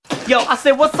Yo, I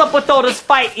said, what's up with all this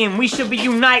fighting? We should be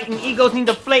uniting, egos need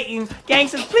deflating.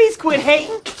 Gangsters, please quit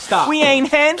hating. Stop. We ain't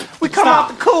hen, we come out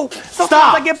the coop.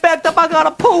 Sometimes I get backed up, I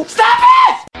gotta poop. Stop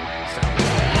it!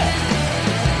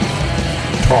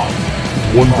 Top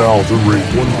 1,000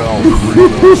 radio.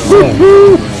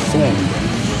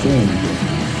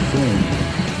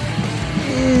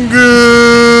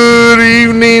 Good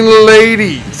evening,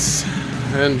 ladies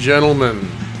and gentlemen.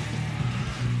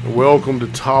 Welcome to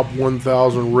Top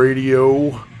 1000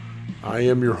 Radio. I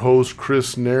am your host,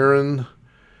 Chris Nairn,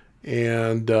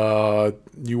 and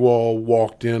you all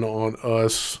walked in on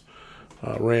us,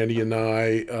 Randy and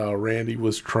I. Randy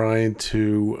was trying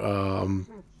to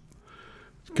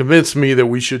convince me that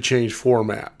we should change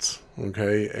formats,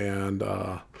 okay? And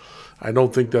I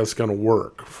don't think that's going to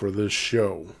work for this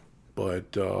show.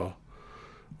 But,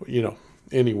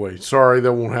 anyway, sorry,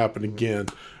 that won't happen again.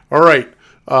 All right.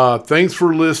 Thanks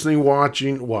for listening,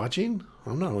 watching?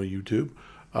 I'm not on YouTube.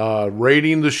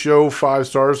 Rating the show 5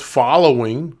 stars,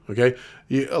 following, okay?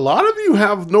 A lot of you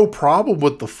have no problem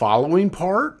with the following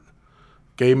part,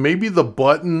 okay? Maybe the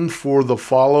button for the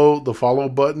follow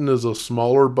button is a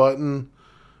smaller button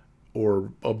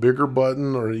or a bigger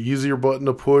button or an easier button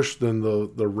to push than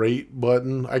the rate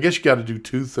button. I guess you got to do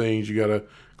two things. You got to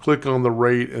click on the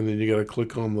rate, and then you got to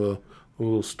click on the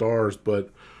little stars.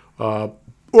 But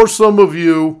or some of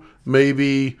you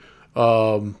maybe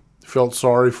felt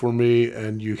sorry for me,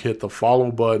 and you hit the follow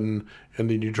button, and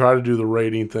then you try to do the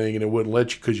rating thing, and it wouldn't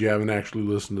let you because you haven't actually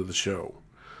listened to the show.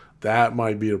 That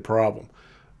might be a problem.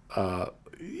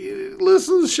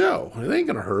 Listen to the show. It ain't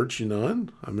gonna hurt you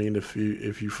none. I mean, if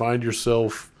you find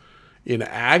yourself in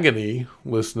agony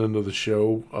listening to the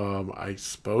show, I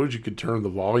suppose you could turn the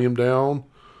volume down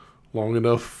long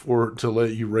enough for it to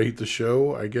let you rate the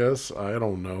show, I guess. I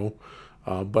don't know.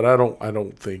 But I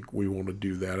don't think we want to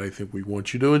do that. I think we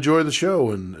want you to enjoy the show,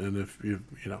 and if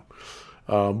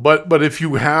but if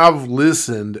you have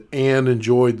listened and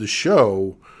enjoyed the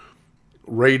show,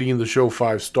 rating the show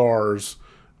 5 stars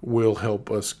will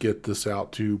help us get this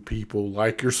out to people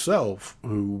like yourself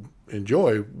who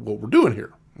enjoy what we're doing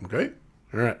here. Okay?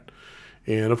 All right.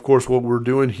 And, of course, what we're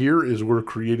doing here is we're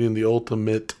creating the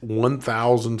ultimate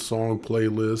 1,000 song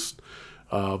playlist,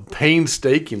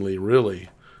 painstakingly, really,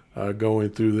 going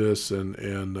through this and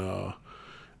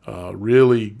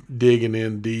really digging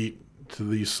in deep to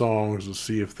these songs to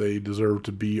see if they deserve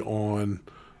to be on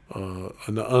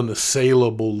an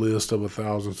unassailable list of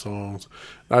 1,000 songs.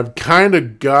 I've kind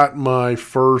of got my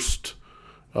first,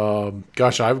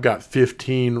 I've got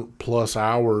 15 plus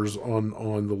hours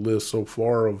on the list so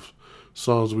far of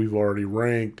songs we've already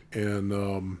ranked,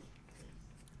 and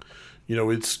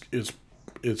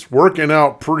it's working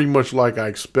out pretty much like I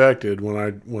expected.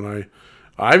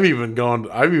 I've even done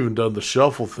the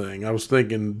shuffle thing. I was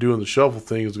thinking doing the shuffle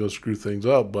thing is going to screw things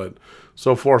up, but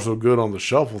so far so good on the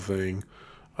shuffle thing.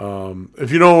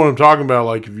 If you know what I'm talking about,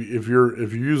 like if you're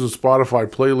using Spotify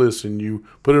playlists and you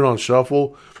put it on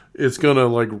shuffle, it's gonna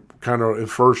like kind of at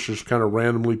first just kind of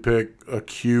randomly pick a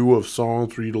queue of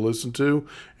songs for you to listen to,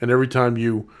 and every time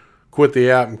you quit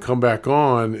the app and come back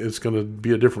on, it's gonna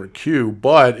be a different queue,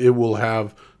 but it will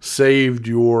have saved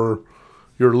your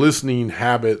listening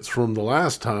habits from the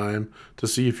last time to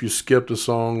see if you skipped a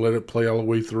song, let it play all the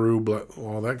way through,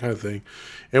 all that kind of thing.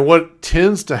 And what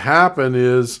tends to happen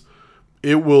is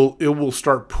it will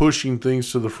start pushing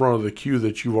things to the front of the queue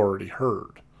that you've already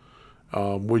heard,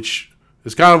 which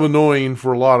is kind of annoying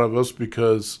for a lot of us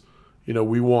because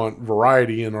we want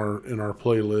variety in our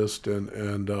playlist,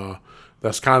 and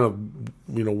that's kind of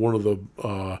one of the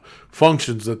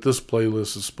functions that this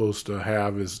playlist is supposed to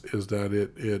have is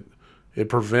that it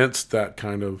prevents that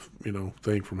kind of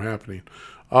thing from happening.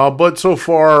 But so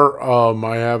far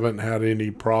I haven't had any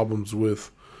problems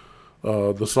with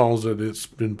the songs that it's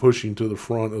been pushing to the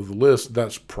front of the list.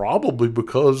 That's probably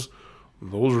because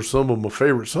those are some of my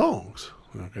favorite songs.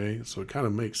 Okay, so it kind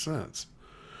of makes sense.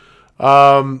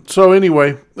 So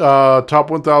anyway,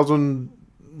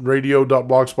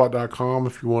 top1000radio.blogspot.com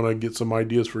if you want to get some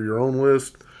ideas for your own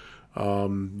list.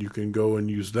 You can go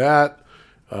and use that.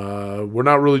 We're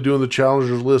not really doing the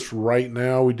challengers list right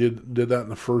now. We did that in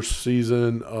the first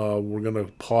season. We're going to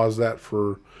pause that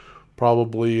for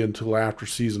probably until after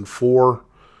season 4,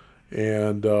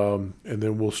 and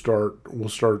then we'll start.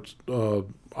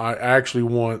 I actually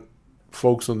want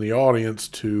folks in the audience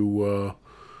to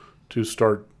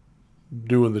start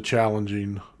doing the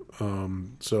challenging.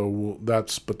 That's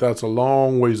a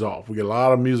long ways off. We got a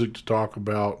lot of music to talk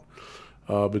about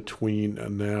between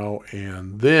now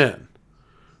and then.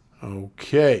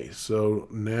 Okay, so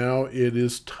now it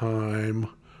is time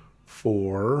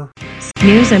for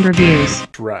News and reviews.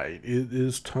 Right. It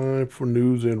is time for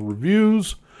news and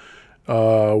reviews.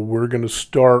 We're going to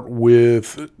start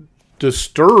with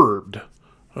Disturbed.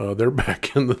 They're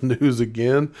back in the news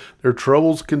again. Their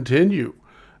troubles continue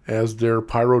as their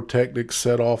pyrotechnics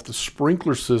set off the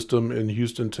sprinkler system in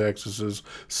Houston, Texas's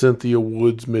Cynthia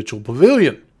Woods Mitchell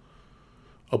Pavilion.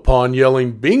 Upon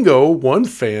yelling bingo, one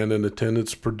fan in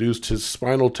attendance produced his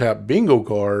Spinal Tap bingo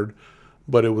card,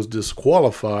 but it was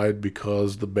disqualified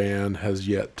because the band has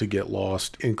yet to get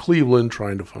lost in Cleveland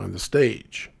trying to find the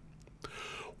stage.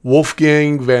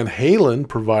 Wolfgang Van Halen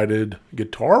provided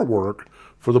guitar work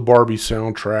for the Barbie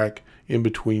soundtrack in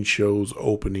between shows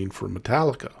opening for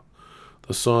Metallica.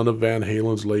 The son of Van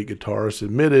Halen's late guitarist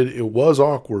admitted it was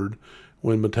awkward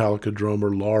when Metallica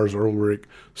drummer Lars Ulrich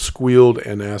squealed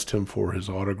and asked him for his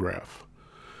autograph.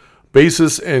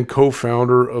 Bassist and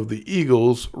co-founder of the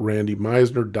Eagles, Randy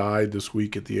Meisner, died this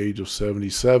week at the age of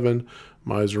 77.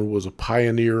 Meisner was a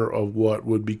pioneer of what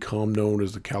would become known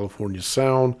as the California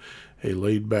Sound, a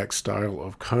laid-back style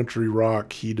of country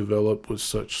rock he developed with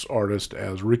such artists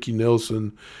as Ricky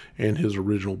Nelson and his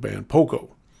original band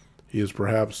Poco. He is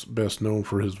perhaps best known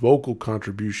for his vocal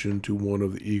contribution to one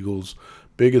of the Eagles'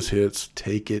 biggest hits,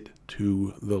 Take It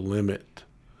to the Limit.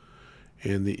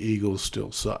 And the Eagles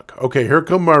still suck. Okay, here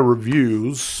come my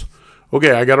reviews.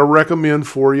 Okay, I got to recommend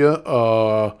for you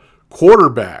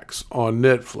Quarterbacks on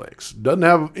Netflix. Doesn't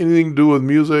have anything to do with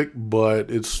music,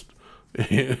 but it's,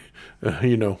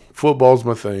 football's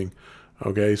my thing.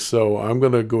 Okay, so I'm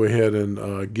going to go ahead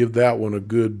and give that one a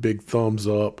good big thumbs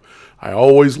up. I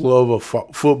always love a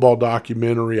football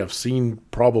documentary. I've seen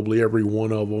probably every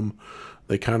one of them.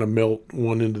 They kind of melt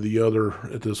one into the other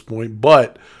at this point.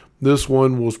 But this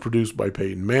one was produced by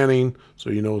Peyton Manning, so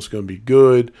you know it's going to be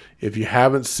good. If you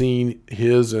haven't seen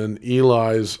his and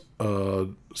Eli's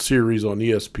series on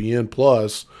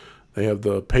ESPN+, they have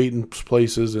the Peyton's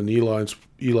Places and Eli's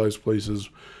Places,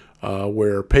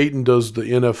 where Peyton does the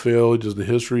NFL, he does the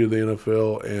history of the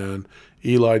NFL, and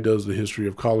Eli does the history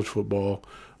of college football.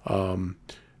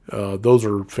 Those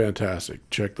are fantastic.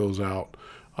 Check those out.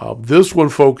 This one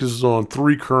focuses on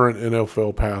three current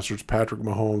NFL passers, Patrick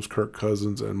Mahomes, Kirk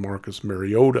Cousins, and Marcus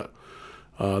Mariota.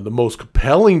 The most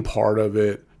compelling part of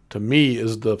it, to me,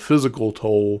 is the physical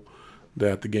toll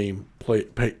that the game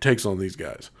takes on these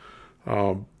guys.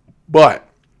 But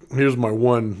here's my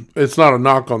one. It's not a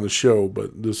knock on the show,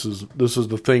 but this is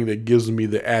the thing that gives me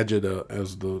the agita,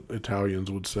 as the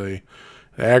Italians would say.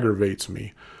 It aggravates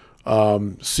me.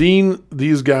 Seeing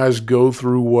these guys go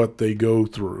through what they go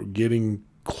through, getting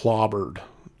clobbered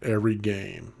every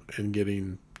game and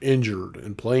getting injured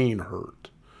and playing hurt,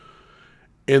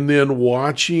 and then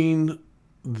watching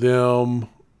them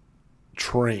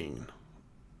train,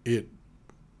 it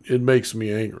makes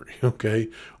me angry. Okay,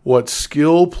 what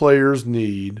skill players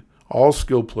need, all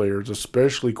skill players,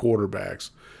 especially quarterbacks,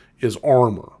 is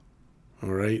armor. All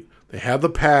right, they have the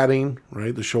padding,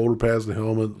 right, the shoulder pads, the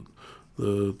helmet,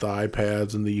 the thigh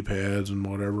pads and knee pads and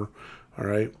whatever. All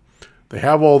right, they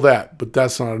have all that, but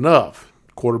that's not enough.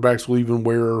 Quarterbacks will even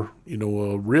wear,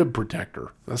 a rib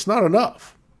protector. That's not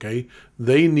enough. Okay,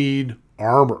 they need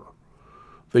armor.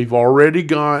 They've already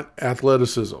got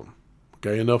athleticism.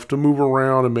 Okay, enough to move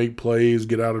around and make plays,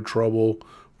 get out of trouble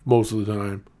most of the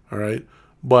time. All right,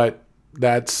 but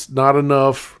that's not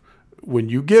enough. When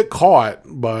you get caught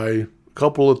by a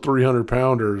couple of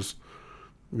 300-pounders,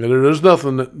 there's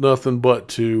nothing but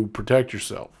to protect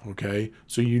yourself. Okay,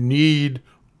 so you need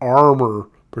armor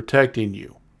protecting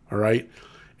you. All right,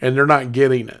 and they're not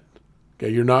getting it. Okay,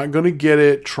 you're not going to get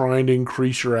it trying to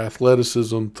increase your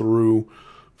athleticism through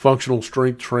functional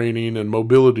strength training and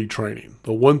mobility training.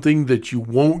 The one thing that you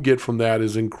won't get from that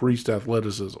is increased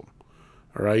athleticism.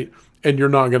 All right, and you're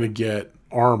not going to get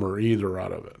armor either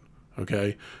out of it.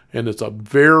 Okay, and it's a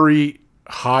very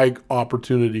high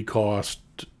opportunity cost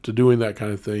to doing that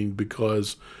kind of thing,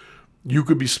 because you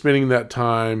could be spending that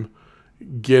time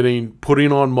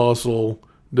putting on muscle,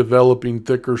 developing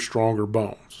thicker, stronger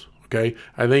bones. Okay,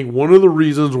 I think one of the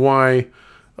reasons why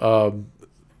the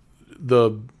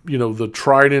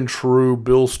tried and true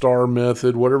Bill Starr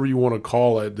method, whatever you want to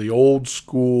call it, the old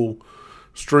school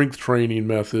strength training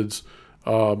methods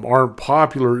aren't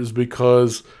popular, is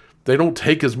because they don't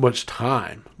take as much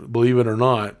time. Believe it or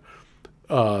not,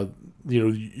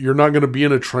 you're not going to be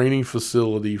in a training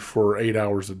facility for 8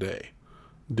 hours a day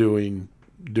doing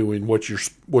what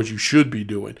you should be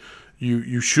doing.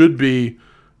 You should be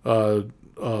in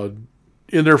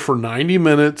there for 90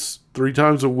 minutes 3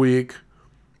 times a week,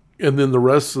 and then the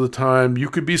rest of the time you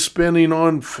could be spending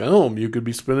on film, you could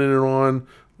be spending it on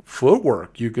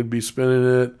footwork, you could be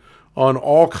spending it on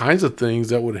all kinds of things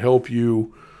that would help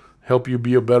you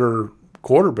be a better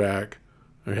quarterback.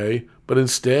 Okay, but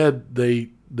instead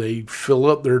they fill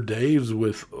up their days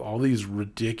with all these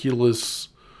ridiculous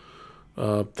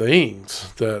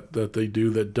things that they do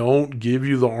that don't give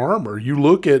you the armor. You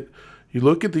look at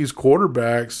these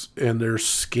quarterbacks and they're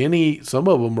skinny. Some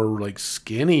of them are like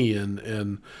skinny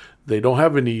and they don't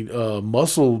have any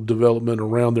muscle development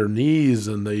around their knees,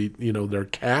 and their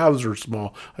calves are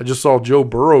small. I just saw Joe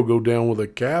Burrow go down with a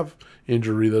calf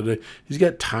injury the other day. He's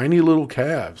got tiny little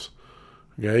calves.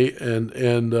 Okay, and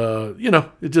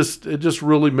it just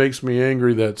really makes me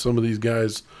angry that some of these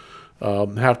guys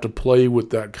have to play with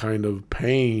that kind of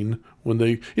pain when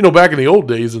they, back in the old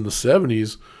days in the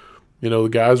 70s, the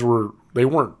guys weren't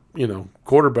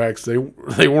quarterbacks.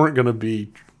 They weren't going to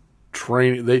be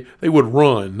training. They would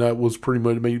run. That was pretty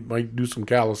much, might do some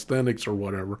calisthenics or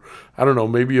whatever. I don't know.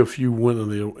 Maybe a few went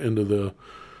into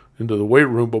the weight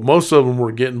room, but most of them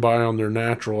were getting by on their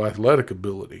natural athletic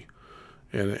ability.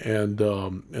 And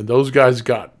those guys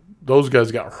got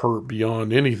hurt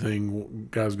beyond anything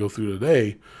guys go through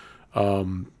today, but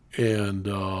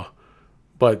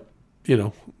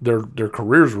their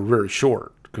careers were very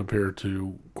short compared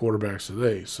to quarterbacks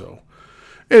today. So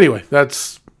anyway,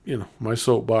 that's my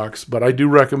soapbox. But I do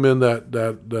recommend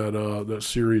that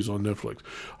series on Netflix.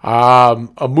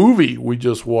 A movie we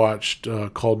just watched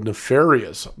called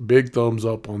Nefarious. Big thumbs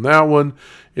up on that one.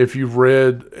 If you've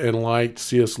read and liked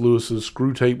C.S. Lewis's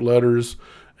Screwtape Letters,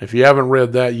 if you haven't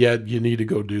read that yet, you need to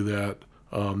go do that.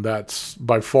 That's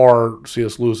by far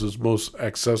C.S. Lewis's most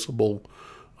accessible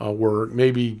work,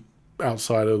 maybe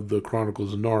outside of the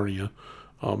Chronicles of Narnia.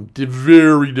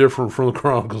 Very different from the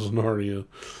Chronicles of Narnia.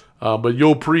 But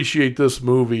you'll appreciate this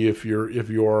movie if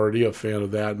you're already a fan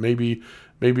of that. Maybe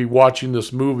watching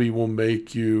this movie will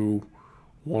make you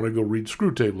want to go read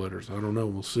Screwtape Letters. I don't know.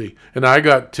 We'll see. And I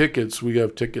got tickets. We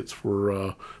have tickets for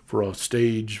a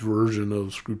stage version of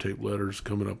Screwtape Letters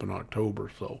coming up in October.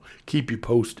 So keep you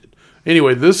posted.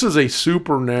 Anyway, this is a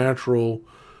supernatural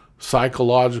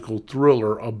psychological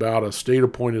thriller about a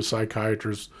state-appointed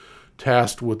psychiatrist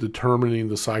tasked with determining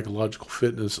the psychological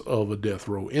fitness of a death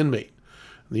row inmate.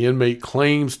 The inmate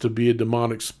claims to be a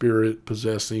demonic spirit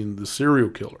possessing the serial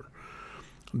killer.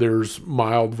 There's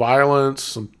mild violence,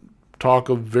 some talk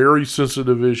of very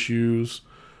sensitive issues.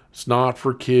 It's not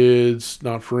for kids,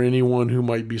 not for anyone who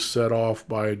might be set off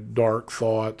by dark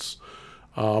thoughts.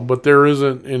 But there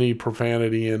isn't any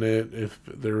profanity in it. If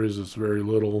there is, it's very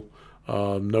little.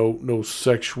 No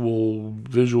sexual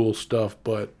visual stuff,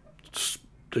 but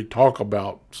they talk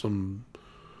about some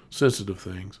sensitive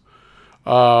things.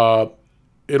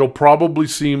 It'll probably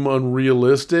seem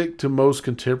unrealistic to most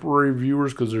contemporary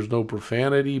viewers because there's no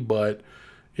profanity, but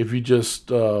if you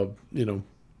just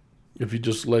if you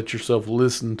just let yourself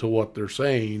listen to what they're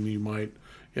saying,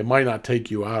 it might not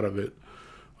take you out of it.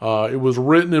 It was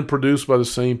written and produced by the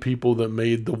same people that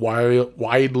made the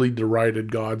widely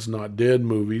derided God's Not Dead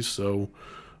movies, so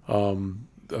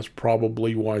that's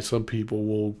probably why some people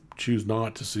will choose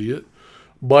not to see it.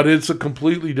 But it's a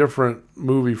completely different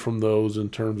movie from those in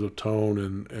terms of tone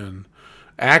and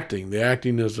acting. The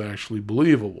acting is actually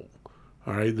believable.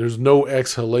 All right, there's no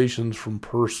exhalations from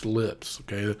pursed lips.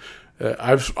 Okay,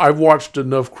 I've watched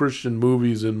enough Christian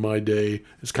movies in my day.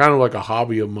 It's kind of like a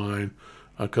hobby of mine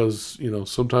because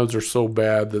sometimes they're so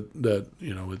bad that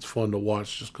it's fun to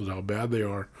watch just because how bad they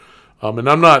are. And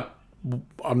I'm not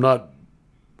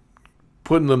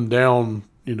putting them down,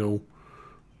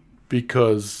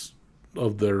 because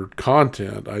of their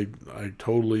content. I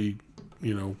totally,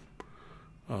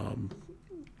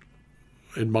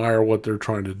 admire what they're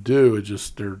trying to do. It's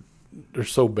just they're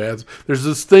so bad. There's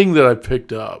this thing that I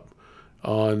picked up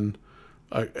on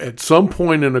at some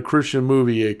point in a Christian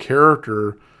movie, a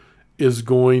character is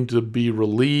going to be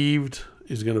relieved.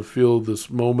 He's going to feel this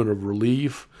moment of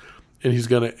relief, and he's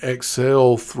going to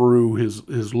exhale through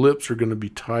his lips are going to be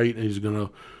tight, and he's going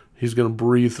to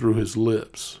breathe through his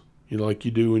lips. Like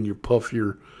you do when you puff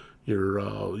your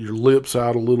lips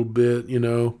out a little bit.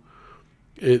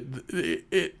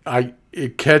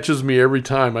 It catches me every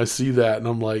time I see that, and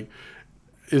I'm like,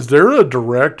 is there a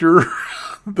director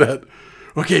that,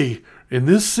 okay, in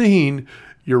this scene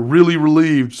you're really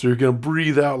relieved, so you're going to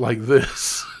breathe out like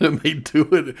this, and they do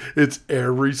it. It's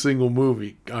every single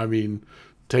movie. I mean,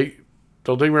 don't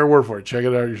take my word for it. Check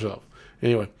it out yourself.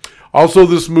 Anyway, also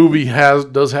this movie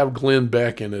does have Glenn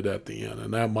Beck in it at the end,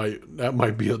 and that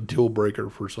might be a deal breaker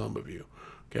for some of you.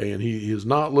 Okay, and he is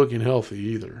not looking healthy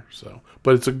either. So,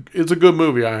 but it's a good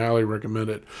movie. I highly recommend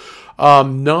it.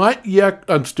 Not yet.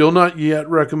 I'm still not yet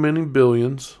recommending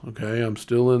Billions. Okay, I'm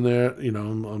still in there.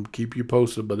 I'm keep you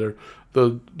posted. But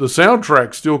the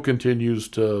soundtrack still continues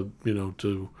to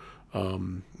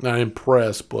not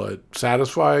impressed, but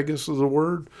satisfied, I guess is the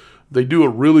word. They do a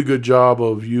really good job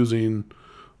of using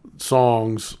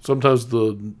songs. Sometimes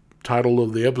the title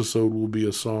of the episode will be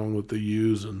a song that they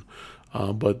use, and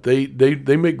but they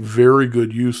make very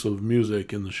good use of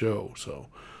music in the show. So,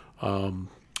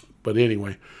 but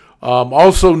anyway,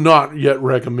 also not yet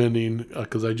recommending,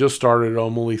 because I just started.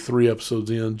 I'm only 3 episodes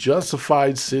in.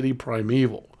 Justified City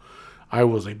Primeval. I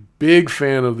was a big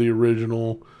fan of the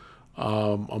original.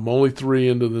 I'm only 3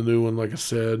 into the new one, like I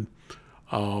said,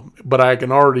 but I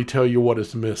can already tell you what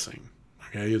it's missing.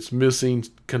 Okay, it's missing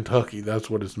Kentucky. That's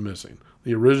what it's missing.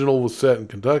 The original was set in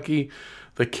Kentucky.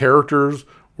 The characters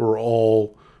were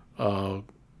all,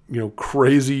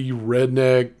 crazy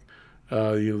redneck.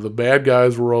 The bad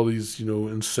guys were all these,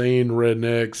 insane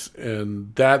rednecks,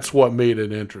 and that's what made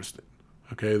it interesting.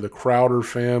 Okay, the Crowder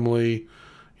family,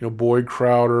 Boyd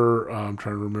Crowder. I'm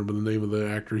trying to remember the name of the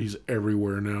actor. He's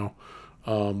everywhere now,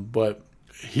 but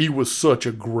he was such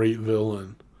a great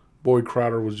villain. Boyd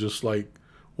Crowder was just like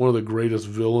one of the greatest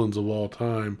villains of all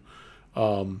time.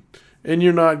 And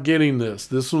you're not getting this.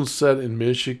 This one's set in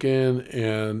Michigan,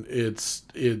 and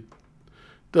it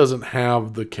doesn't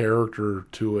have the character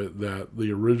to it that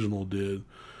the original did,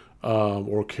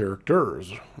 or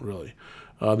characters, really.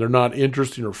 They're not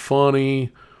interesting or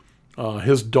funny.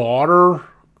 His daughter,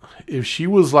 if she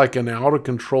was like an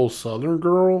out-of-control Southern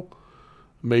girl,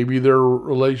 maybe their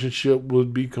relationship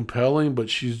would be compelling, but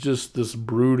she's just this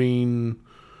brooding,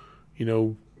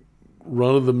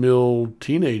 run-of-the-mill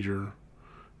teenager.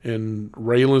 And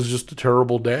Waylon's just a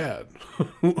terrible dad,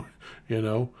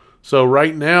 So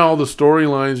right now, the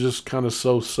storyline is just kind of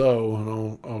so-so,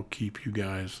 and I'll keep you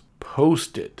guys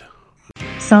posted.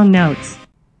 Song notes.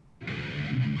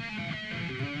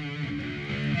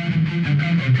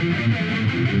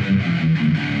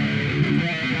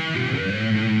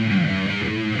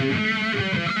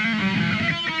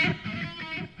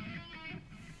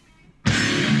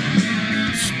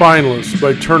 Spineless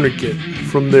by Tourniquet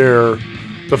from the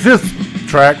 5th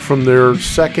track from their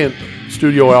second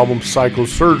studio album,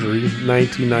 Psychosurgery,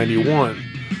 1991.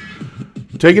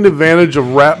 Taking advantage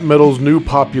of rap metal's new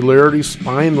popularity,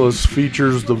 Spineless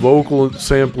features the vocal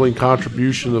sampling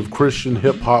contribution of Christian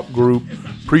hip-hop group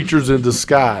Preachers in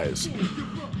Disguise.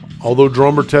 Although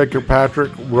drummer Ted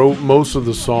Kirkpatrick wrote most of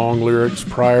the song lyrics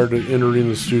prior to entering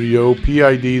the studio,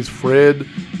 PID's Fred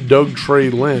Doug Trey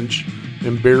Lynch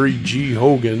and Barry G.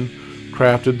 Hogan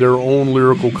crafted their own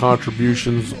lyrical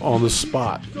contributions on the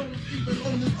spot.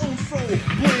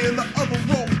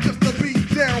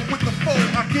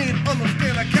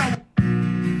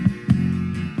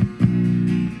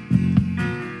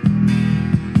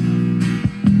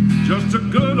 Just a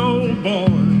good old boy.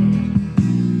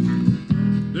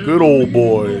 Good Old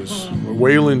Boys,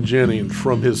 Waylon Jennings,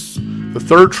 from the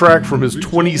 3rd track from his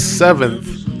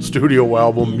 27th studio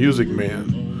album, Music Man,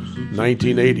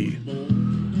 1980.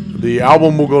 The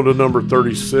album will go to number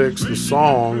 36. The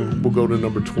song will go to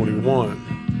number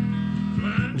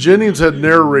 21. Jennings had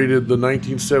narrated the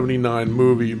 1979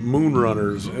 movie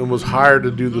Moonrunners and was hired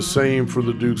to do the same for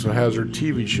the Dukes of Hazzard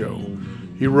TV show.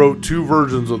 He wrote 2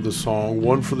 versions of the song,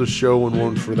 one for the show and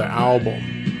one for the album.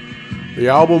 The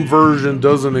album version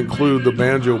doesn't include the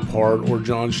banjo part or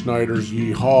John Schneider's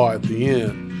Yee-Haw at the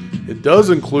end. It does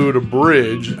include a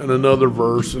bridge and another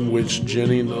verse in which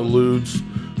Jennings alludes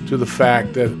to the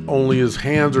fact that only his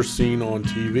hands are seen on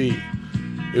TV.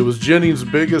 It was Jennings'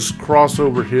 biggest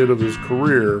crossover hit of his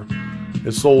career.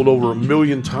 It sold over 1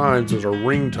 million times as a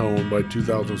ringtone by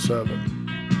 2007.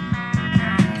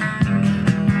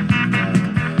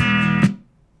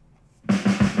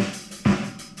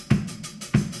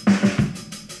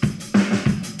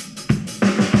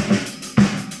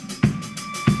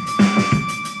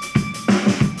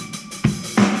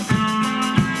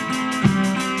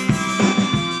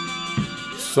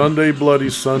 Sunday Bloody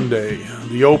Sunday,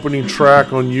 the opening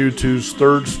track on U2's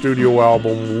 3rd studio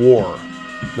album, War,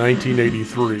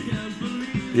 1983.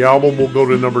 The album will go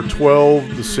to number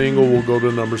 12, the single will go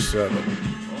to number 7.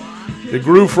 It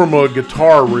grew from a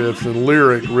guitar riff and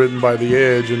lyric written by The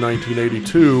Edge in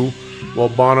 1982 while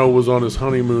Bono was on his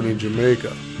honeymoon in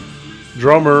Jamaica.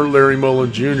 Drummer Larry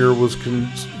Mullen Jr. was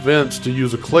convinced to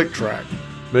use a click track,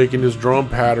 making his drum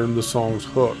pattern the song's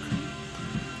hook.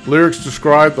 Lyrics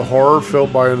describe the horror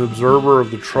felt by an observer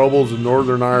of the Troubles in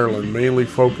Northern Ireland, mainly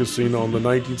focusing on the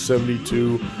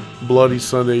 1972 Bloody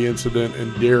Sunday incident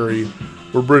in Derry,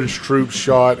 where British troops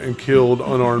shot and killed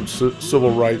unarmed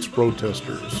civil rights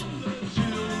protesters.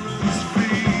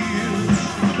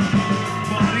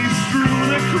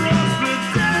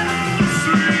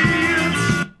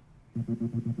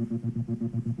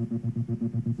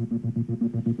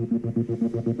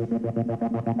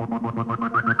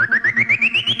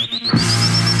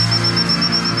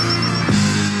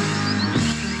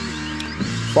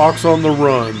 Fox on the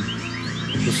Run,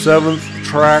 the 7th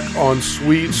track on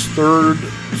Sweet's 3rd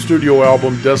studio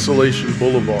album, Desolation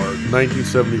Boulevard,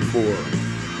 1974.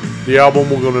 The album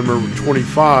will go to number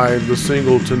 25, the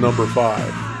single to number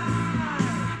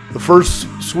 5. The first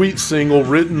Sweet single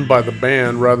written by the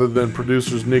band rather than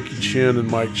producers Nicky Chinn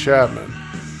and Mike Chapman.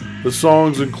 The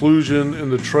song's inclusion in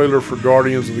the trailer for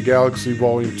Guardians of the Galaxy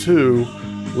Volume 2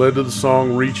 led to the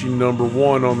song reaching number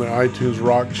 1 on the iTunes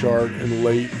Rock Chart in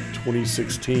late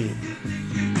 2016.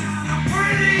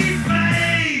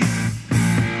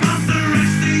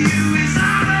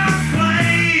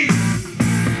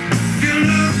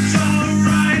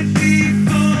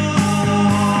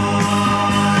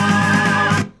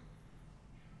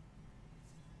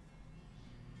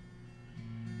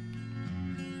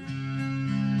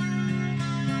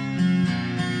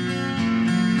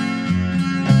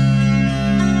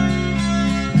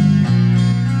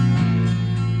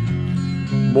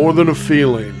 More Than a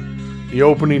Feeling, the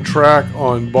opening track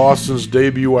on Boston's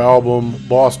debut album,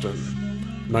 Boston,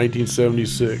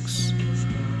 1976.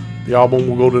 The album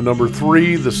will go to number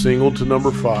 3, the single to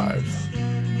number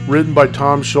 5. Written by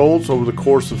Tom Scholz over the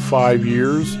course of 5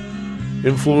 years,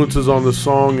 influences on the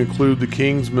song include the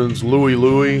Kingsmen's Louie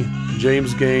Louie,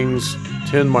 James Gang's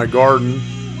Tend My Garden,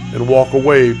 and Walk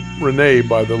Away, Renee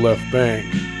by the Left Bank.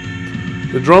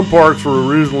 The drum parts were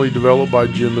originally developed by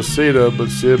Jim Maceda, but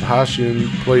Sib Hashian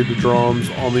played the drums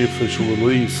on the official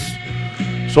release.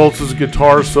 Schultz's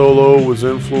guitar solo was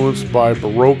influenced by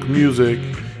Baroque music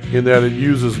in that it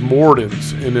uses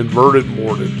mordents and inverted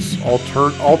mordents,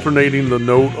 alternating the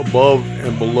note above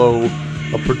and below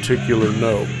a particular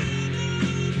note.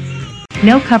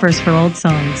 No covers for old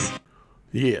songs.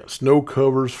 Yes, no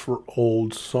covers for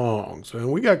old songs.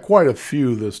 And we got quite a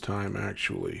few this time,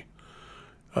 actually.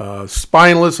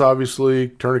 Spineless, obviously.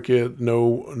 Tourniquet,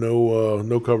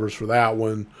 no covers for that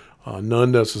one.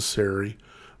 None necessary.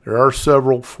 There are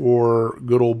several for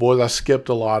Good Old Boys. I skipped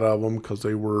a lot of them because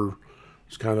they were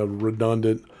just kind of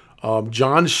redundant.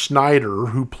 John Schneider,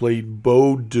 who played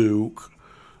Bo Duke,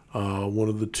 one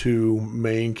of the 2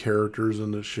 main characters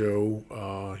in the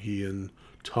show. He and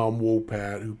Tom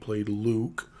Wopat, who played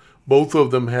Luke. Both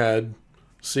of them had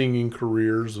singing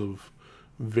careers of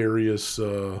various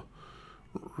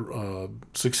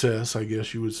success, I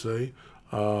guess you would say.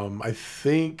 I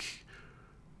think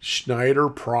Schneider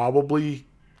probably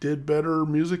did better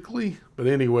musically, but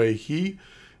anyway,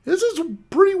 this is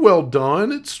pretty well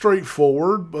done. It's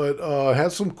straightforward, but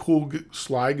has some cool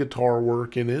slide guitar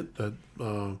work in it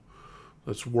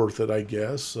that's worth it, I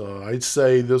guess. I'd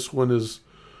say this one is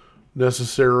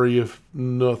necessary, if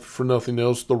not for nothing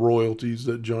else, the royalties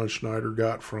that John Schneider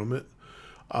got from it.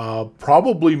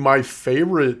 Probably my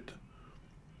favorite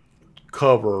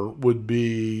cover would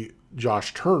be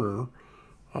Josh Turner.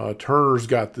 Turner's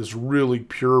got this really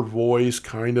pure voice,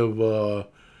 kind of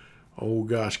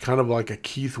like a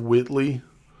Keith Whitley.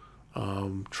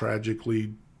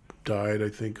 Tragically died, I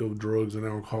think, of drugs and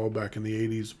alcohol back in the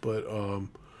 80s,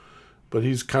 but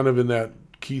he's kind of in that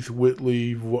Keith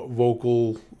Whitley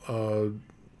vocal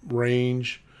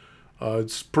range.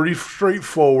 It's pretty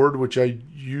straightforward, which I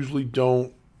usually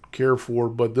don't care for,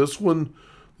 but this one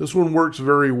works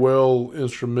very well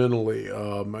instrumentally.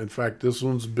 In fact, this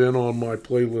one's been on my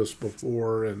playlist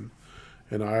before, and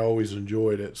I always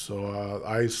enjoyed it. So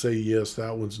I say yes,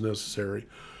 that one's necessary.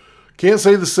 Can't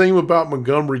say the same about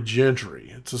Montgomery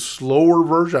Gentry. It's a slower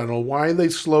version. I don't know why they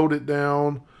slowed it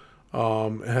down.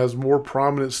 It has more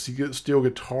prominent steel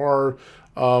guitar.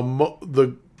 Even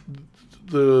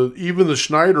the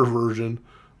Schneider version,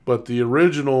 but the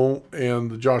original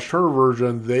and the Josh Turner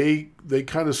version, they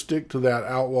kind of stick to that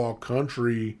outlaw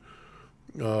country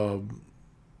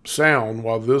sound,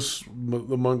 while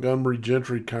the Montgomery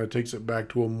Gentry kind of takes it back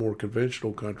to a more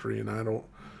conventional country, and I don't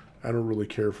really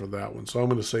care for that one. So I'm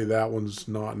going to say that one's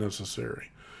not necessary.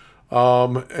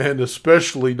 And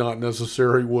especially not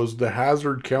necessary was the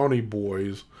Hazard County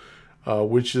Boys,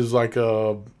 which is like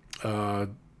a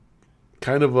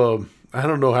kind of a, I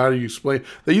don't know how to explain.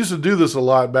 They used to do this a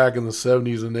lot back in the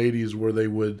 70s and 80s, where they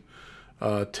would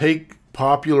take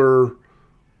popular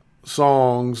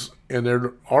songs, and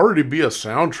there'd already be a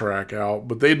soundtrack out,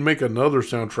 but they'd make another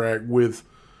soundtrack with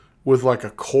like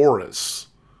a chorus,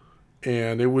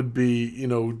 and it would be,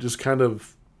 just kind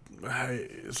of,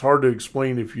 it's hard to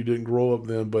explain if you didn't grow up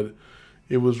then, but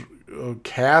it was a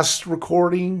cast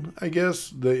recording, I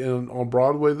guess. On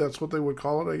Broadway, that's what they would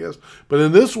call it, I guess. But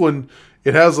in this one,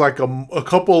 it has like a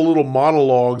couple of little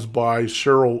monologues by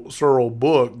Cyril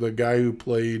Book, the guy who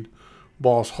played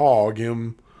Boss Hogg,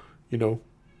 him,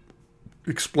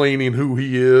 explaining who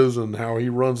he is and how he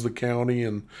runs the county,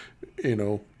 and,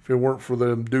 if it weren't for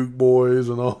them Duke boys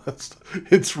and all that stuff.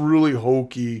 It's really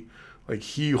hokey, like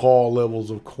hee-haw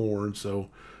levels of Korn, so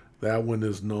that one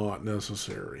is not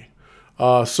necessary.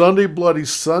 Sunday Bloody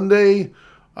Sunday,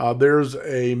 there's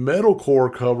a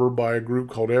metalcore cover by a group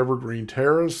called Evergreen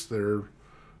Terrace. They're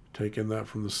taking that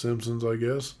from The Simpsons, I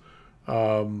guess.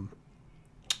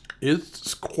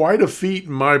 It's quite a feat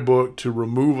in my book to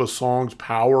remove a song's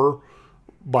power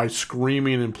by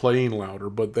screaming and playing louder,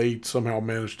 but they somehow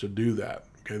managed to do that.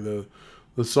 Okay,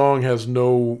 the song has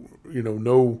no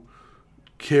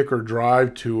kick or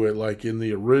drive to it like in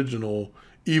the original,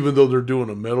 even though they're doing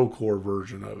a metalcore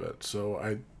version of it.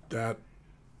 So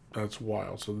that's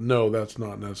wild. So no, that's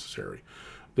not necessary.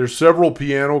 There's several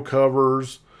piano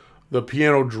covers. The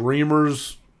Piano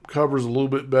Dreamers covers a little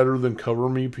bit better than Cover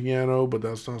Me Piano, but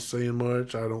that's not saying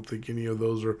much. I don't think any of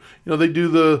those are, they do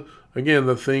the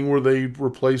thing where they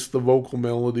replace the vocal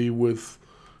melody with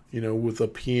a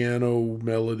piano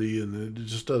melody, and it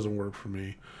just doesn't work for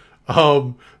me.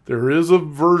 There is a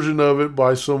version of it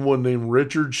by someone named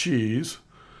Richard Cheese.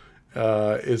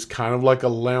 It's kind of like a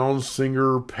lounge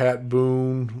singer, Pat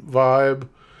Boone vibe.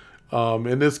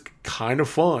 And it's kind of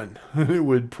fun. It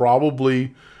would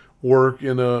probably work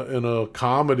in a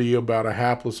comedy about a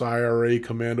hapless IRA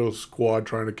commando squad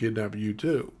trying to kidnap you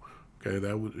too. Okay,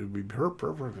 it'd be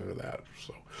perfect for that.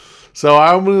 So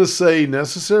I'm going to say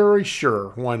necessary. Sure,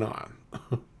 why not?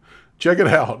 Check it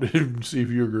out and see if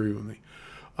you agree with me.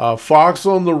 Fox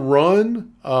on the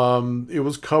Run. It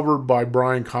was covered by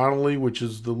Brian Connolly, which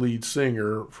is the lead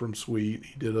singer from Sweet.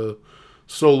 He did a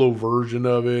solo version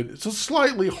of it. It's a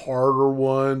slightly harder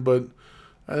one, but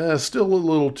still a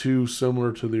little too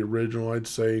similar to the original. I'd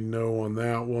say no on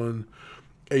that one.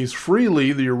 Ace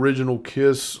Frehley, the original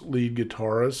Kiss lead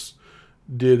guitarist,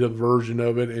 did a version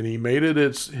of it, and he made it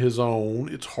his own.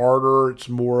 It's harder. It's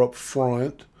more up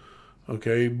front.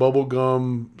 Okay,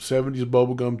 70s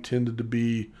bubblegum tended to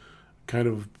be kind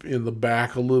of in the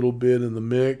back a little bit in the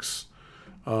mix.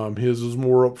 His is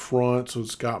more up front, so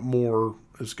it's got more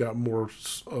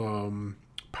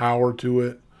power to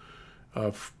it.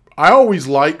 I always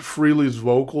liked Frehley's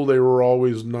vocal. They were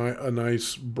always a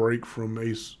nice break from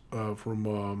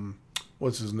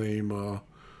what's his name,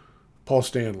 Paul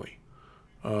Stanley.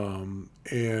 So I'm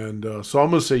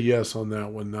going to say yes on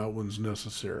that one. That one's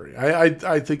necessary.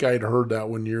 I think I'd heard that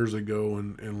one years ago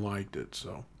and liked it.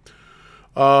 So,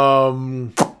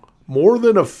 More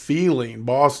Than a Feeling,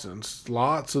 Boston's,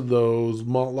 lots of those, a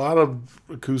lot of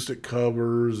acoustic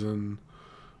covers and,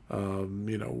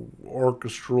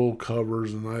 orchestral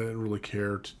covers, and I didn't really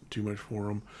care too much for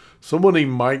them. Someone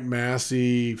named Mike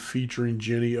Massey featuring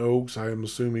Jenny Oakes. I am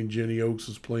assuming Jenny Oakes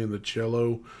is playing the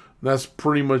cello. And that's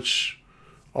pretty much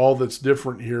all that's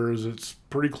different here. Is it's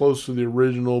pretty close to the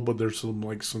original, but there's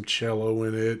some cello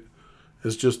in it.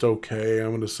 It's just okay. I'm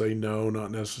going to say no,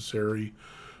 not necessary.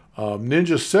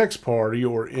 Ninja Sex Party,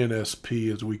 or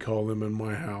NSP as we call them in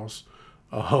my house,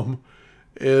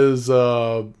 is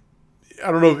I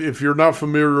don't know if you're not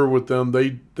familiar with them.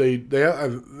 They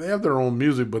have their own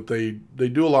music, but they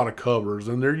do a lot of covers,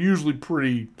 and they're usually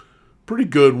pretty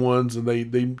good ones, and they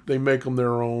make them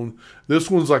their own. This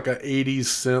one's like a 80s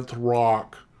synth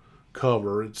rock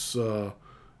cover. It's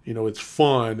it's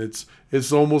fun.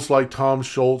 It's almost like Tom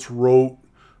Schultz wrote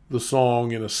the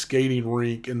song in a skating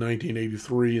rink in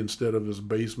 1983 instead of his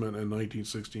basement in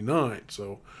 1969.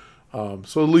 So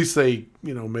at least they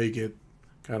make it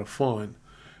kind of fun.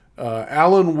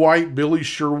 Alan White, Billy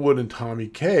Sherwood, and Tommy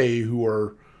Kaye, who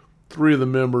are three of the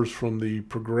members from the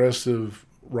progressive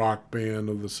rock band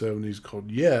of the 70s called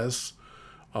Yes,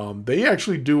 they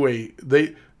actually do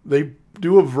they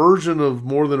do a version of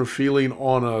More Than a Feeling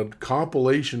on a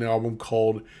compilation album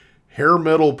called Hair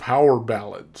Metal Power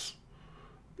Ballads,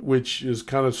 which is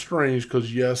kind of strange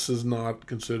because Yes is not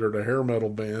considered a hair metal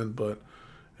band, but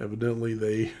evidently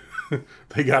they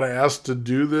got asked to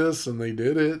do this and they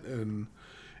did it, and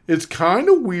it's kind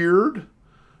of weird,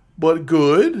 but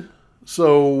good.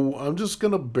 So I'm just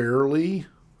going to barely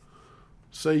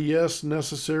say yes,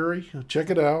 necessary. Check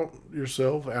it out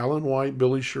yourself. Alan White,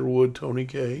 Billy Sherwood, Tony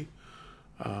Kaye,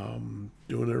 doing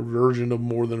their version of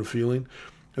More Than a Feeling.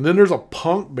 And then there's a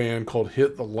punk band called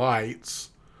Hit the Lights.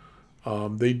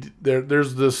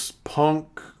 There's this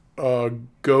Punk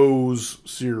Goes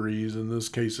series. In this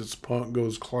case, it's Punk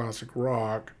Goes Classic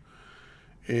Rock.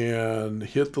 And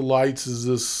Hit the Lights is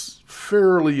this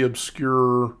fairly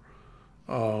obscure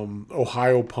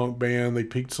Ohio punk band. They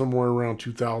peaked somewhere around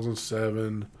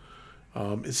 2007.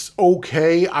 It's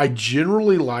okay. I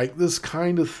generally like this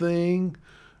kind of thing,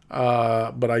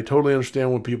 but I totally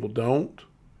understand when people don't.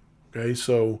 Okay,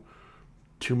 so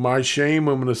to my shame,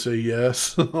 I'm going to say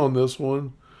yes on this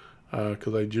one.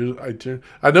 because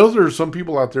I know there's some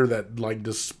people out there that like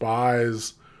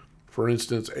despise, for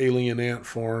instance, Alien Ant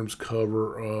Farm's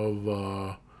cover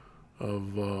of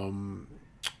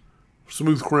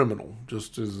Smooth Criminal,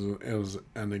 just as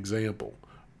an example.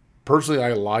 Personally,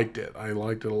 I liked it. I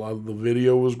liked it a lot. The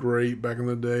video was great back in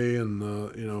the day, and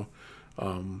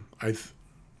I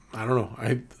don't know.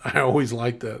 I always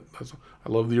liked that. I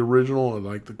love the original. I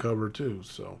like the cover too.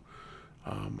 So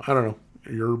I don't know.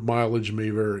 Your mileage may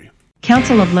vary.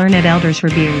 Council of Learned Elders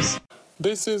reviews.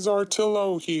 This is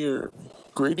Artillo here.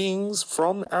 Greetings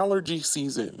from allergy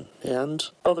season and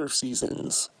other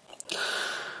seasons.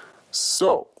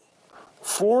 So,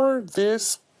 for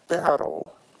this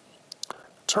battle,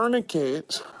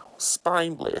 Tourniquet,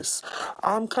 Spineless.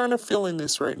 I'm kind of feeling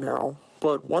this right now,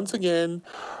 but once again,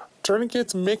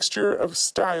 Tourniquet's mixture of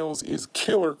styles is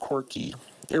killer quirky.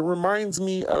 It reminds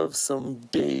me of some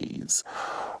days.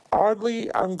 Oddly,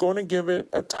 I'm going to give it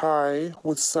a tie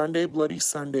with Sunday Bloody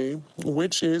Sunday,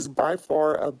 which is by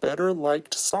far a better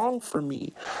liked song for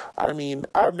me. I mean,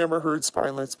 I've never heard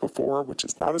Spineless before, which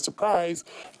is not a surprise,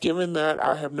 given that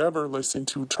I have never listened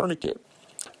to Tourniquet.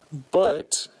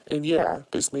 But, and yeah,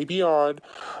 this may be odd,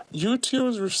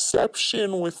 U2's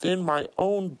reception within my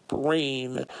own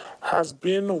brain has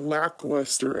been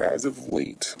lackluster as of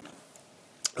late.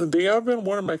 They have been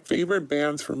one of my favorite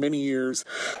bands for many years,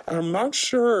 and I'm not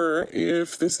sure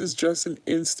if this is just an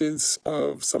instance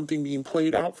of something being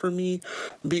played out for me,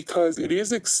 because it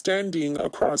is extending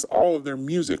across all of their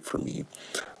music for me.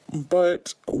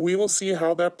 But we will see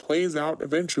how that plays out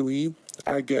eventually,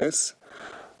 I guess.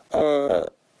 I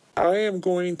am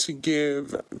going to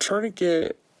give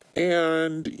Tourniquet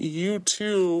and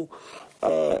U2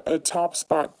 a top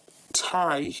spot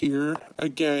tie here.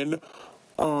 Again,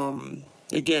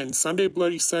 Sunday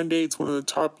Bloody Sunday, it's one of the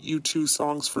top U2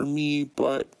 songs for me,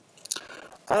 but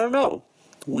I don't know.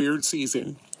 Weird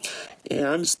season.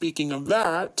 And speaking of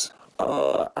that,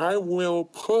 I will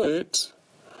put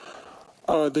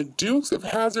the Dukes of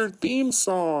Hazzard theme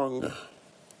song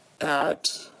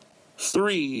at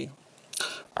 3.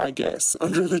 I guess,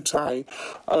 under the tie.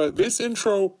 This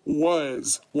intro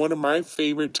was one of my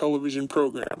favorite television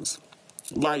programs.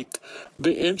 Like,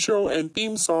 the intro and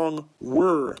theme song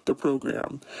were the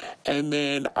program. And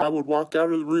then I would walk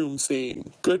out of the room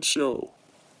saying, good show.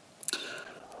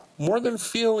 More Than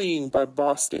Feeling by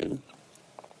Boston.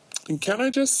 And can I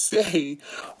just say,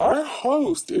 our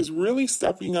host is really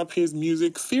stepping up his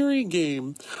music theory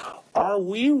game. Are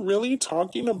we really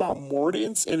talking about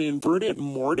mordants and inverted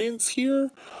mordants here?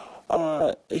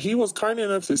 He was kind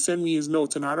enough to send me his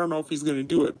notes, and I don't know if he's going to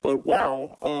do it, but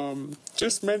wow.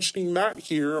 Just mentioning that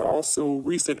here, also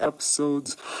recent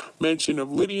episodes mention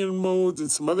of Lydian modes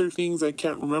and some other things I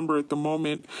can't remember at the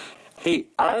moment. Hey,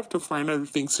 I have to find other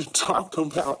things to talk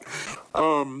about.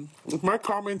 My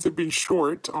comments have been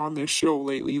short on this show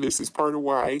lately. This is part of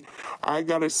why I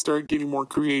gotta start getting more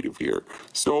creative here.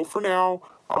 So for now,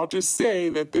 I'll just say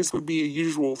that this would be a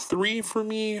usual 3 for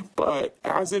me, but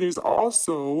as it is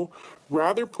also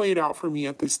rather played out for me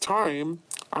at this time,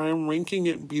 I am ranking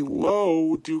it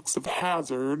below Dukes of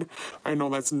Hazzard. I know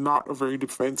that's not a very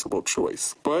defensible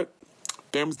choice, but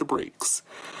them's the breaks.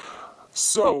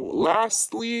 So,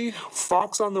 lastly,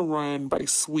 Fox on the Run by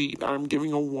Sweet. I'm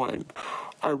giving a 1.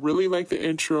 I really like the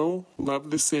intro,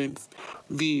 love the synth.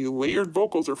 The layered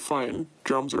vocals are fun,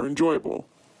 drums are enjoyable.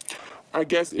 I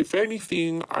guess, if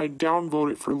anything, I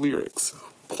downvote it for lyrics.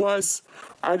 Plus,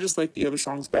 I just like the other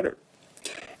songs better.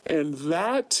 And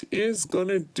that is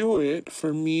gonna do it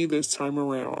for me this time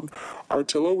around.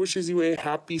 Artillo wishes you a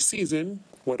happy season,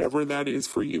 whatever that is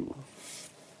for you.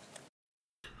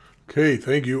 Okay,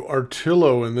 thank you,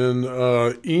 Artillo. And then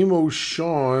Emo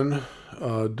Sean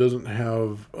doesn't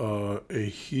have a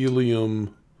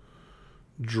helium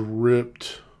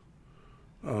dripped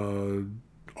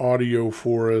audio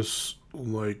for us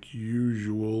like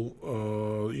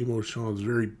usual. Emo Sean's a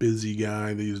very busy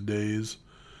guy these days,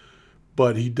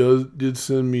 but he did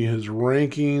send me his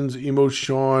rankings. Emo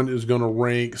Sean is going to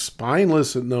rank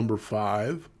Spineless at number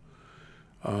 5.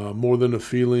 More Than a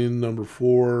Feeling, number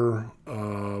 4.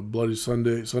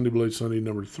 Sunday Bloody Sunday,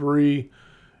 number 3.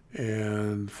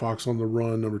 And Fox on the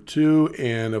Run, number 2.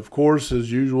 And, of course,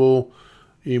 as usual,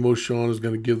 Emo Sean is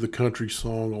going to give the country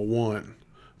song a 1.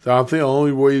 So I think the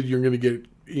only way you're going to get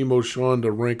Emo Sean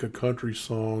to rank a country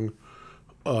song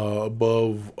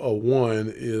above a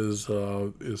 1 is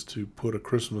to put a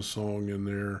Christmas song in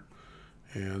there.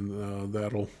 And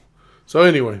that'll... So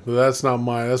anyway, but that's not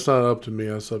up to me.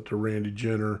 That's up to Randy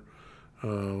Jenner.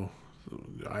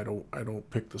 I don't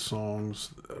pick the songs.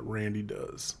 Randy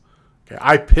does. Okay,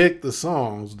 I pick the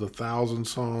songs, the 1,000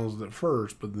 songs at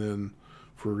first, but then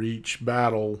for each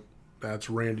battle, that's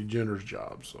Randy Jenner's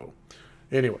job. So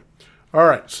anyway, all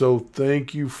right. So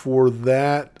thank you for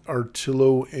that,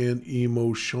 Artillo and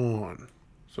Emo Sean.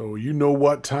 So you know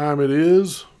what time it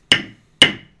is.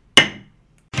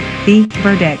 The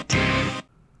verdict.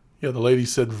 Yeah, the lady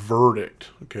said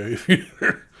verdict. Okay.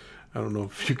 I don't know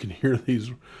if you can hear these.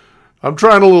 I'm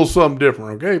trying a little something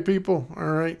different. Okay, people.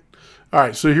 All right. All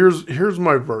right. So here's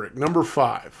my verdict. Number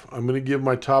 5. I'm going to give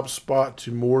my top spot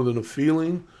to More Than a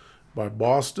Feeling by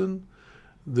Boston.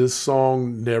 This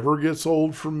song never gets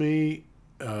old for me.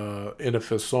 And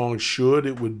if a song should,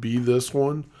 it would be this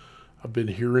one. I've been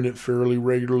hearing it fairly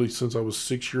regularly since I was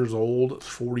 6 years old.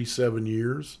 47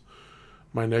 years.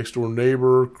 My next door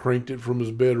neighbor cranked it from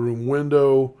his bedroom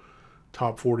window.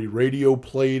 Top 40 radio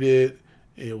played it.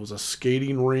 It was a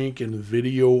skating rink and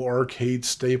video arcade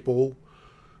staple.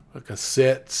 A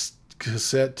cassette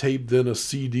tape, then a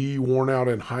CD worn out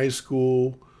in high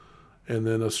school, and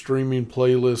then a streaming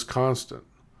playlist constant.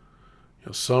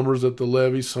 Summers at the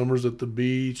levee, summers at the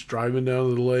beach, driving down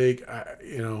to the lake.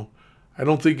 I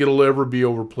don't think it'll ever be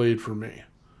overplayed for me.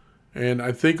 And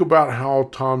I think about how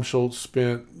Tom Schultz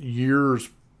spent years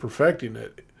perfecting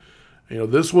it.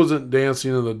 This wasn't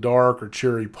Dancing in the Dark or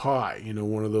Cherry Pie,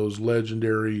 one of those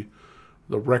legendary,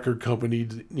 the record company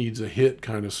needs a hit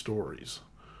kind of stories.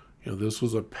 This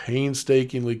was a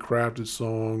painstakingly crafted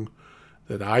song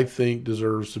that I think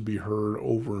deserves to be heard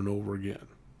over and over again.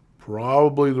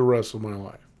 Probably the rest of my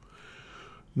life.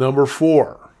 Number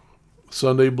 4.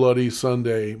 Sunday Bloody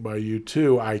Sunday by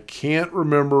U2. I can't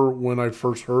remember when I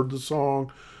first heard the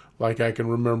song like I can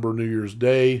remember New Year's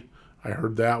Day. I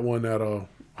heard that one at a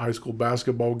high school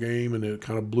basketball game, and it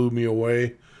kind of blew me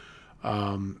away.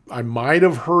 I might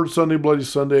have heard Sunday Bloody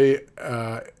Sunday,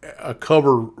 a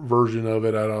cover version of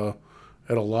it at a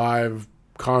live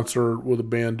concert with a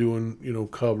band doing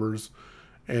covers,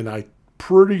 and I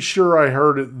pretty sure I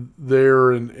heard it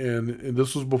there, and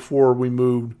this was before we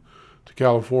moved to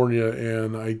California,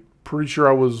 and I'm pretty sure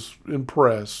I was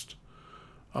impressed.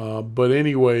 But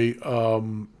anyway,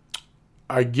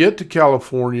 I get to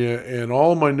California, and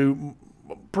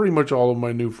pretty much all of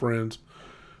my new friends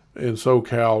in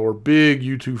SoCal were big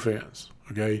U2 fans.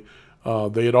 Okay,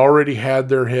 they had already had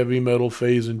their heavy metal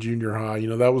phase in junior high.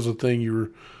 That was the thing.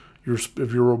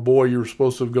 If you were a boy, you were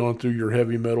supposed to have gone through your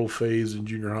heavy metal phase in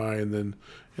junior high, and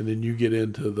then you get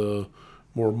into the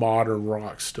more modern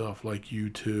rock stuff like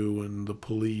U2 and the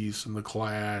Police and the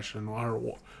Clash and I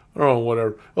don't know,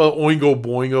 whatever. Oingo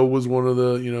Boingo was one of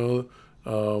the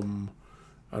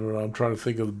I don't know. I'm trying to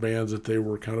think of the bands that they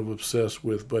were kind of obsessed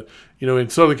with, but in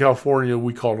Southern California,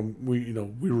 we called them we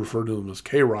referred to them as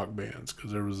K-Rock bands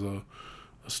because there was a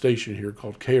station here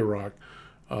called K-Rock,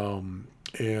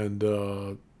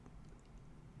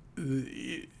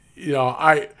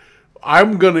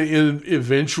 I'm going to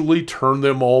eventually turn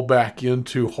them all back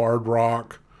into hard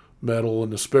rock, metal,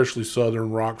 and especially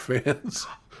Southern rock fans.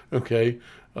 Okay,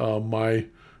 my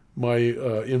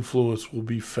influence will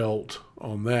be felt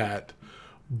on that,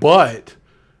 but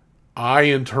I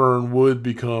in turn would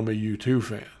become a U2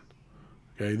 fan.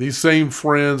 Okay, these same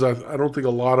friends, I don't think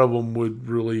a lot of them would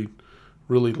really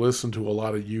listen to a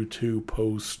lot of U2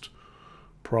 post.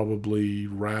 Probably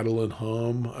Rattle and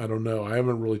Hum. I don't know. I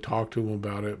haven't really talked to them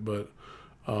about it, but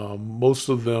most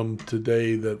of them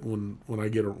today that when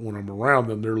I'm around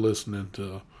them, they're listening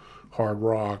to hard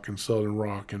rock and southern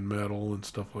rock and metal and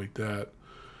stuff like that.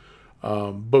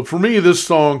 But for me, this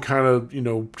song kind of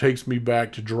takes me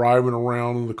back to driving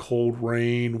around in the cold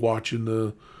rain, watching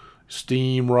the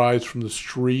steam rise from the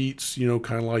streets. Kind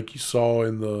of like you saw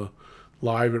in the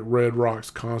Live at Red Rocks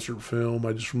concert film.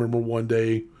 I just remember one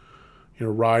day.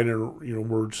 Riding,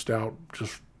 we're just out,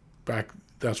 just back.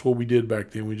 That's what we did back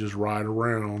then. We just ride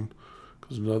around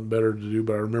because there's nothing better to do.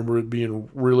 But I remember it being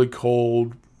really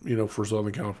cold, for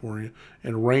Southern California,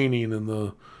 and raining, and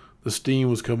the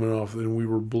steam was coming off, and we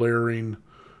were blaring,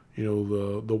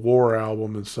 the War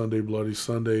album, and Sunday Bloody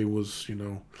Sunday was,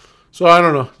 So I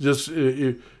don't know. Just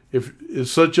if it's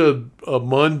such a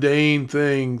mundane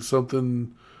thing,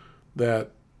 something that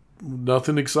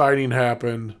nothing exciting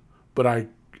happened, but I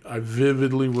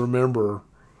vividly remember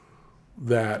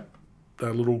that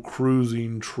little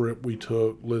cruising trip we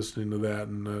took listening to that.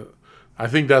 And I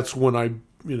think that's when I,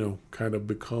 kind of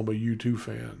become a U2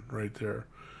 fan right there.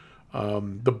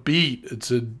 The beat,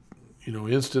 it's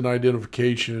instant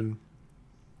identification.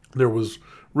 There was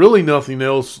really nothing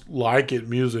else like it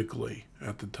musically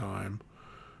at the time.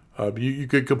 You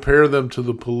could compare them to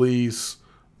the Police,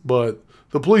 but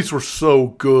the Police were so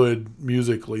good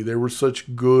musically. They were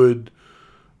such good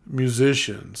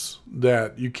musicians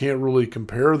that you can't really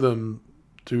compare them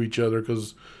to each other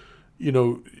because,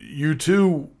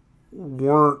 U2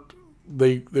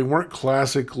 weren't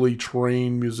classically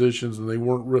trained musicians, and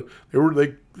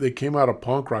they came out of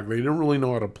punk rock. They didn't really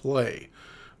know how to play.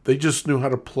 They just knew how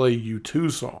to play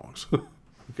U2 songs.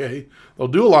 Okay, they'll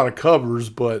do a lot of covers,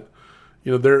 but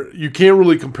you can't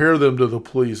really compare them to the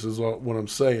Police, is what I'm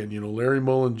saying. Larry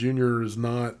Mullen Jr. is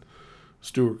not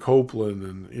Stuart Copeland,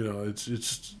 and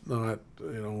it's not,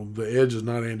 the Edge is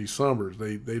not Andy Summers.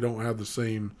 They don't have the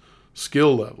same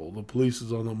skill level. The Police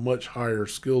is on a much higher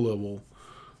skill level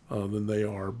than they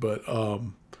are, but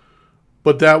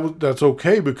that's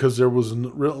okay, because there was,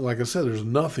 like I said, there's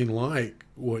nothing like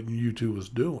what U2 was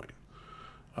doing.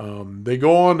 They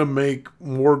go on to make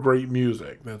more great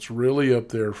music. That's really up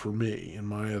there for me, in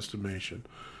my estimation.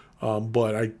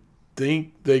 But I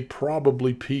think they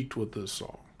probably peaked with this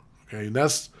song. Okay, and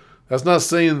that's not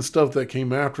saying stuff that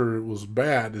came after it was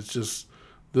bad. It's just,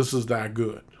 this is that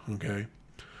good. Okay.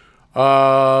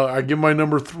 I give my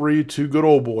number 3 to Good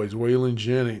Old Boys, Waylon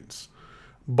Jennings.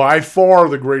 By far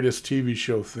the greatest TV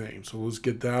show theme. So let's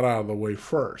get that out of the way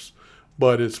first.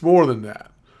 But it's more than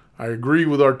that. I agree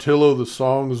with Artillo, the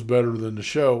song is better than the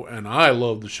show, and I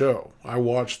love the show. I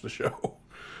watched the show.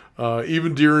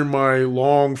 Even during my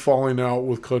long falling out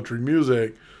with country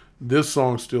music, this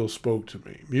song still spoke to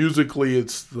me. Musically,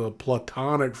 it's the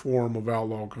platonic form of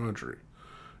outlaw country.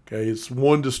 Okay, it's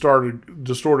one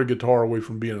distorted guitar away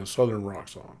from being a southern rock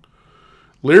song.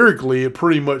 Lyrically, it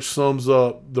pretty much sums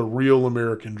up the real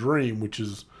American dream, which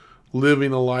is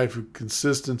living a life of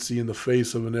consistency in the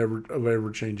face of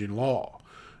ever-changing law.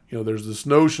 There's this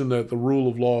notion that the rule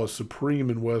of law is supreme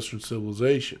in Western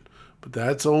civilization, but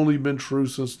that's only been true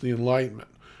since the Enlightenment.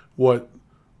 What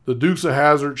the Dukes of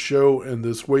Hazzard show and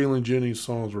this Waylon Jennings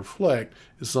songs reflect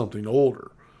is something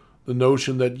older. The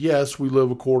notion that, yes, we live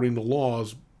according to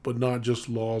laws, but not just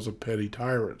laws of petty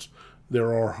tyrants.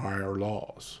 There are higher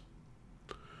laws.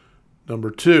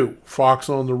 Number 2, Fox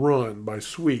on the Run by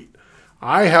Sweet.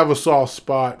 I have a soft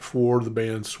spot for the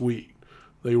band Sweet.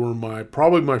 They were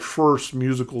probably my first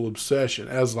musical obsession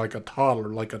as like a toddler,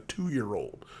 like a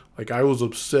 2-year-old. Like I was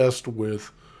obsessed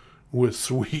with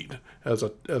Sweet as a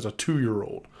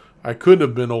 2-year-old. I couldn't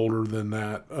have been older than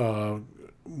that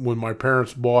when my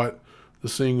parents bought the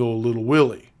single Little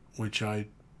Willie, which I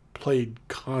played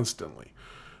constantly,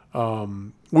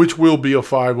 which will be a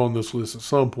 5 on this list at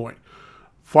some point.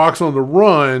 Fox on the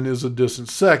Run is a distant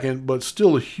second, but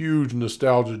still a huge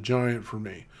nostalgia giant for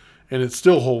me, and it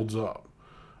still holds up.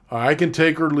 I can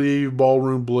take or leave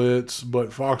Ballroom Blitz,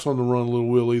 but Fox on the Run, Little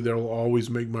Willie, they'll always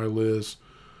make my list.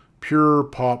 Pure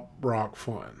pop rock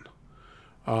fun.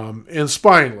 And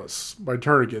Spineless by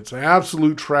Tourniquet. It's an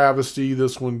absolute travesty.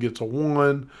 This one gets a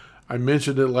 1. I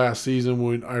mentioned it last season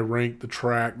when I ranked the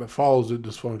track that follows it,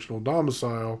 Dysfunctional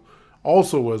Domicile,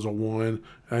 also as a 1.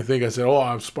 And I think I said,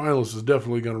 Spineless is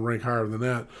definitely going to rank higher than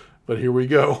that. But here we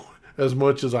go. As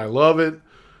much as I love it,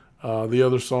 the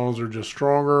other songs are just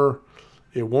stronger.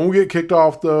 It won't get kicked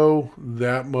off, though.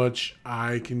 That much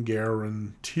I can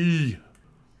guarantee.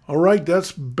 All right,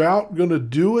 that's about going to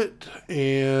do it.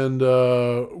 And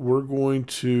we're going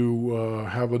to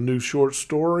have a new short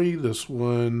story. This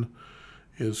one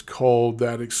is called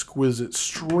That Exquisite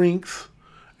Strength.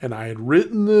 And I had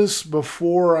written this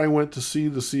before I went to see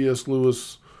the C.S.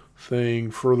 Lewis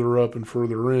thing, Further Up and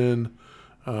Further In,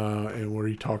 and where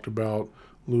he talked about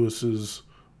Lewis's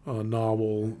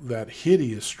novel, That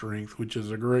Hideous Strength, which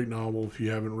is a great novel. If you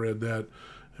haven't read that,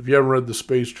 if you haven't read the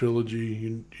Space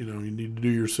Trilogy, you need to do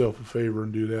yourself a favor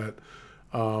and do that.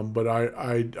 But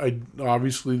I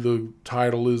obviously the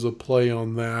title is a play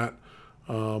on that.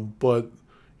 But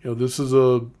this is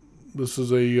a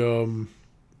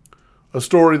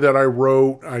story that I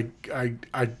wrote.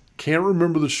 I can't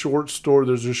remember the short story.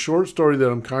 There's a short story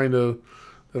that I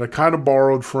kind of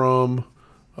borrowed from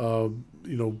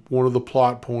one of the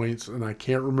plot points, and I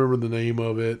can't remember the name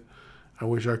of it. I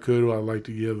wish I could. I'd like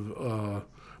to give,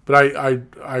 but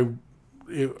I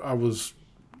was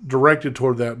directed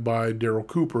toward that by Daryl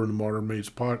Cooper in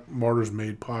the Martyrs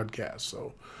Made podcast.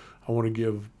 So I want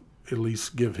to at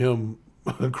least give him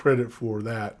credit for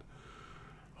that.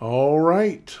 All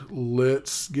right,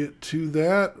 let's get to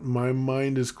that. My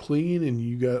mind is clean, and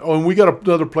we got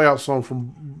another playout song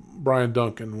from Brian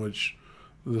Duncan, which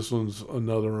this one's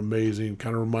another amazing,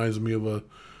 kind of reminds me of a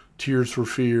Tears for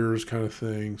Fears kind of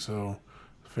thing. So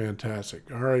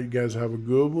fantastic. All right, you guys have a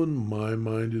good one. My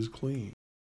mind is clean.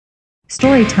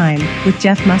 Story time with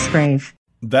Jeff Musgrave.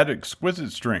 That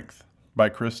Exquisite Strength by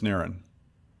Chris Nairn.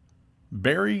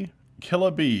 Barry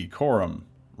Killabee Coram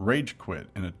rage quit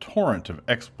in a torrent of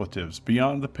expletives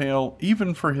beyond the pale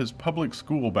even for his public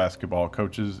school basketball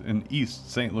coaches in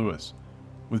East St. Louis.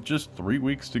 With just 3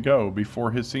 weeks to go before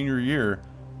his senior year,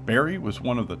 Barry was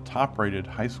one of the top-rated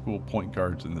high school point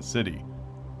guards in the city,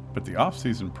 but the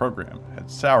off-season program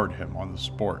had soured him on the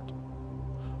sport.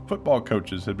 Football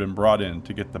coaches had been brought in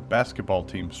to get the basketball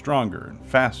team stronger and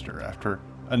faster after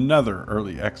another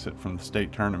early exit from the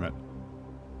state tournament.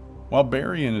 While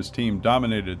Barry and his team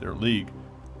dominated their league,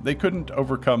 they couldn't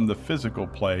overcome the physical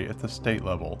play at the state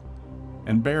level,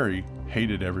 and Barry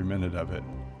hated every minute of it.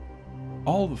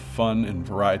 All the fun and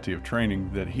variety of training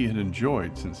that he had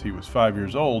enjoyed since he was 5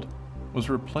 years old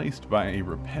was replaced by a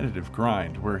repetitive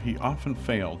grind where he often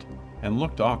failed and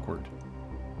looked awkward.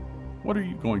 "What are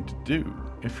you going to do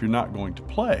if you're not going to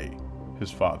play?" his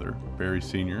father, Barry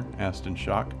Sr., asked in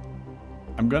shock.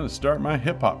 "I'm going to start my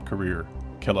hip-hop career,"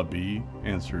 Killa B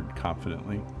answered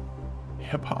confidently.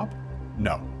 "Hip-hop?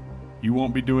 No, you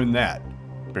won't be doing that,"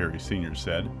 Barry Sr.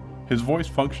 said, his voice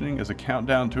functioning as a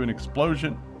countdown to an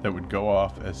explosion that would go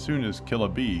off as soon as Killa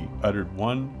B uttered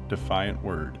one defiant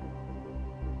word.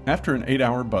 After an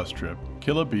 8-hour bus trip,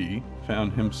 Killa B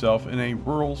found himself in a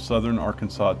rural southern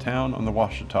Arkansas town on the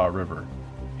Washita River.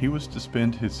 He was to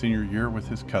spend his senior year with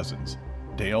his cousins,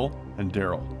 Dale and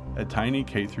Daryl, at tiny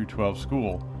K-12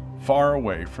 school, far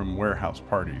away from warehouse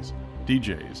parties,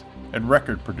 DJs, and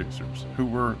record producers who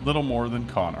were little more than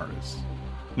con artists.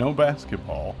 No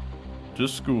basketball,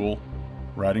 just school,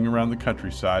 riding around the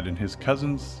countryside in his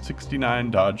cousin's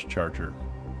 '69 Dodge Charger.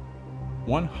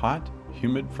 One hot,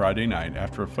 humid Friday night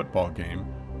after a football game,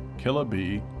 Killa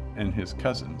B and his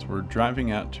cousins were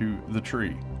driving out to the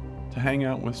Tree to hang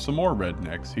out with some more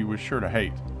rednecks he was sure to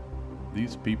hate.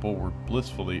 These people were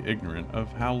blissfully ignorant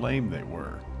of how lame they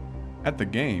were. At the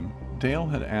game, Dale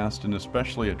had asked an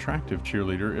especially attractive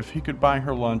cheerleader if he could buy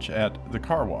her lunch at the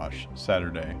car wash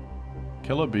Saturday.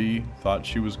 Killa B thought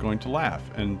she was going to laugh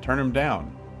and turn him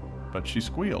down, but she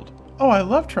squealed, "Oh, I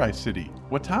love Tri-City.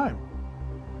 What time?"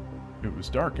 It was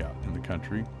dark out in the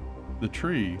country. The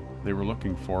tree they were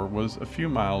looking for was a few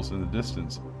miles in the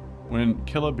distance when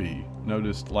Killa B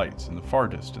noticed lights in the far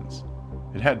distance.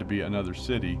 It had to be another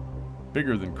city,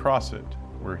 bigger than Crossit,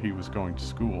 where he was going to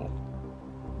school.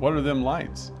 "What are them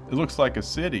lights? It looks like a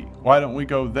city. Why don't we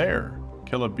go there?"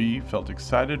 Killa B felt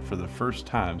excited for the first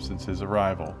time since his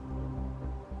arrival.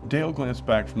 Dale glanced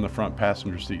back from the front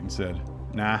passenger seat and said,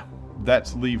 "Nah,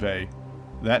 that's Levee.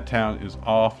 That town is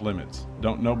off limits.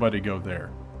 Don't nobody go there."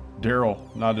 Daryl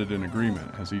nodded in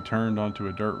agreement as he turned onto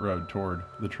a dirt road toward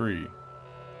the Tree.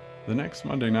 The next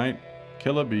Monday night,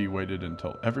 Killa B waited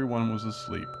until everyone was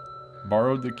asleep,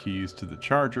 borrowed the keys to the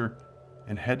Charger,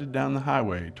 and headed down the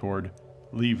highway toward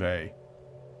Levee.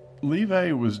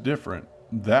 Levee was different,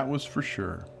 that was for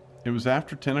sure. It was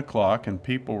after 10 o'clock and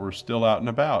people were still out and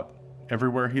about.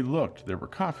 Everywhere he looked, there were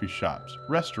coffee shops,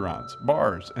 restaurants,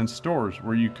 bars, and stores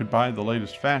where you could buy the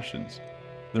latest fashions.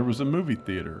 There was a movie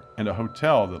theater and a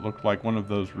hotel that looked like one of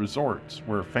those resorts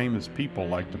where famous people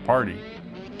like to party.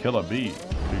 Killa B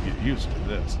could get used to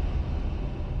this.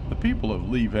 The people of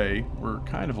Levee were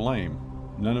kind of lame.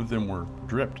 None of them were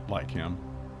dripped like him.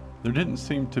 There didn't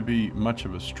seem to be much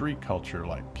of a street culture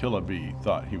like Killa B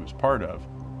thought he was part of,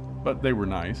 but they were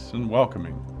nice and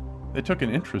welcoming. They took an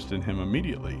interest in him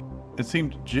immediately and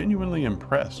seemed genuinely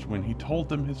impressed when he told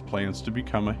them his plans to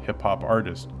become a hip-hop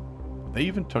artist. They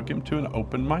even took him to an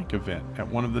open mic event at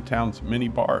one of the town's many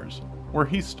bars, where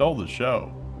he stole the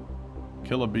show.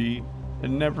 Killa B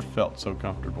had never felt so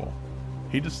comfortable.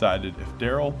 He decided if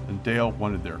Daryl and Dale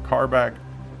wanted their car back,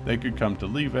 they could come to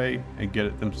Levee and get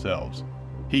it themselves.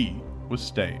 He was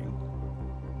staying.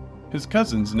 His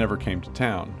cousins never came to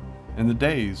town, and the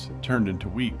days turned into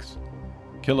weeks.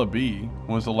 Killa B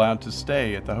was allowed to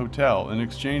stay at the hotel in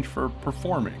exchange for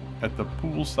performing at the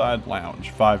poolside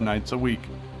lounge 5 nights a week.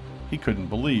 He couldn't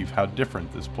believe how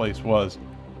different this place was.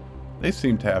 They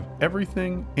seemed to have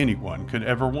everything anyone could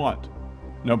ever want.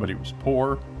 Nobody was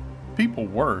poor. People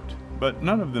worked, but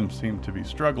none of them seemed to be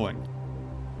struggling.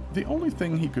 The only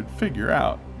thing he could figure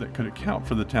out that could account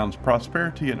for the town's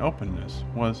prosperity and openness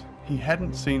was he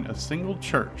hadn't seen a single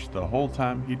church the whole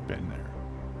time he'd been there.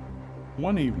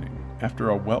 One evening, after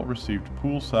a well-received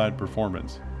poolside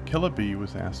performance, Killa B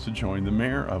was asked to join the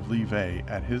mayor of Levee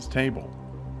at his table.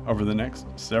 Over the next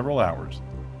several hours,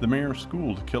 the mayor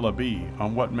schooled Killa B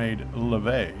on what made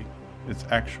Levee, its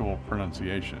actual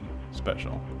pronunciation,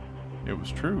 special. It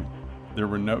was true. There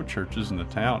were no churches in the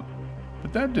town,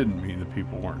 but that didn't mean the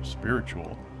people weren't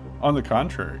spiritual. On the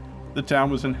contrary, the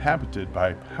town was inhabited by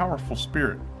a powerful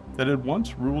spirit that had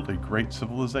once ruled a great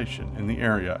civilization in the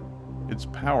area. Its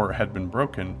power had been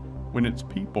broken when its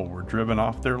people were driven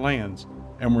off their lands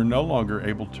and were no longer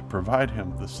able to provide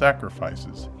him the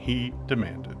sacrifices he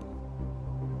demanded.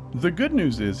 The good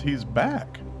news is he's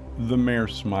back. The mayor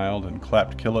smiled and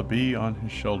clapped Killa on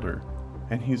his shoulder.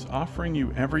 "And he's offering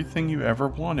you everything you ever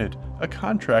wanted. A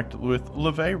contract with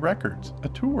LeVay Records, a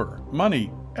tour,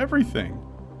 money, everything."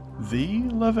 "The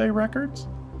LeVay Records?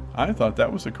 I thought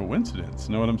that was a coincidence,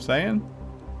 know what I'm saying?"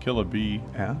 Killa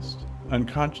asked,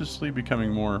 unconsciously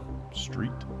becoming more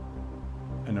street.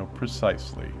 "I know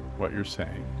precisely what you're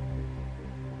saying."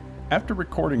 After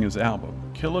recording his album,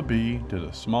 Killa did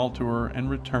a small tour and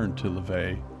returned to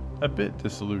LeVay, a bit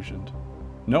disillusioned.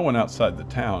 No one outside the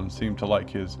town seemed to like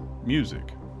his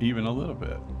music, even a little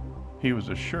bit. He was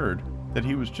assured that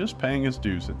he was just paying his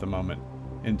dues at the moment.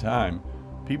 In time,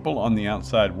 people on the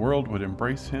outside world would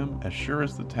embrace him as sure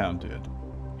as the town did.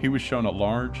 He was shown a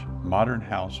large, modern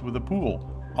house with a pool,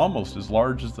 almost as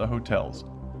large as the hotels.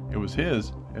 It was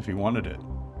his if he wanted it.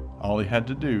 All he had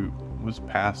to do was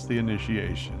pass the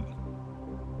initiation.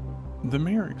 The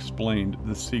mayor explained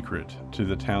the secret to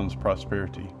the town's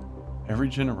prosperity. Every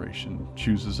generation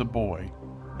chooses a boy,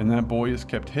 and that boy is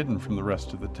kept hidden from the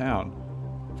rest of the town.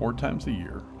 4 times a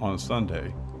year, on a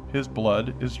Sunday, his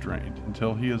blood is drained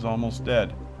until he is almost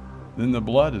dead. Then the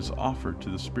blood is offered to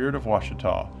the spirit of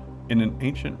Washita in an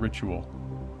ancient ritual.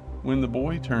 When the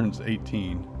boy turns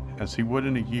 18, as he would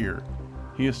in a year,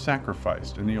 he is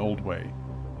sacrificed in the old way,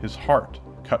 his heart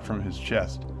cut from his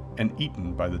chest and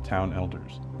eaten by the town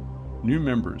elders. New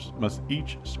members must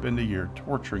each spend a year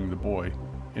torturing the boy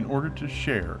in order to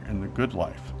share in the good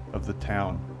life of the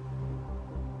town.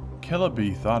 Killa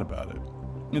thought about it.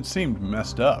 It seemed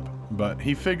messed up, but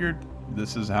he figured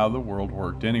this is how the world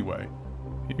worked anyway.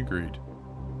 He agreed.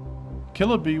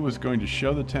 Killa was going to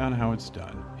show the town how it's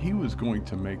done. He was going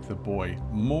to make the boy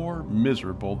more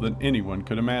miserable than anyone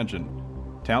could imagine.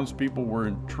 Townspeople were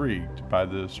intrigued by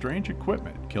the strange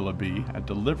equipment Killa had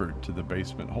delivered to the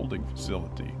basement holding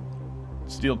facility.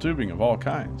 Steel tubing of all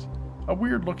kinds, a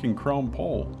weird-looking chrome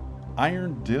pole,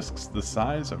 iron discs the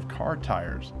size of car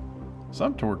tires.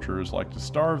 Some torturers liked to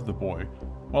starve the boy,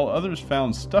 while others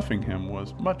found stuffing him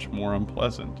was much more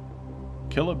unpleasant.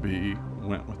 Killa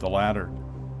went with the latter.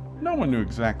 No one knew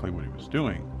exactly what he was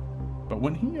doing, but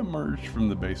when he emerged from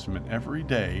the basement every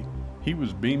day, he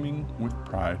was beaming with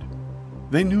pride.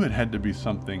 They knew it had to be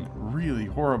something really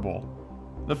horrible.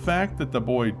 The fact that the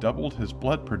boy doubled his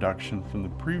blood production from the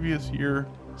previous year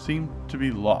seemed to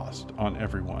be lost on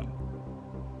everyone.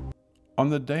 On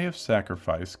the day of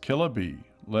sacrifice, Killa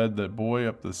led the boy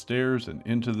up the stairs and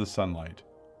into the sunlight.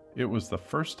 It was the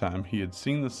first time he had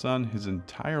seen the sun his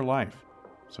entire life,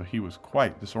 so he was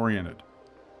quite disoriented.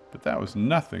 But that was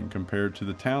nothing compared to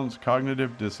the town's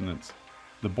cognitive dissonance.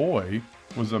 The boy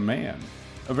was a man,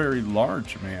 a very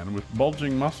large man with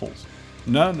bulging muscles.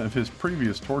 None of his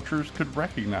previous torturers could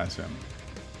recognize him.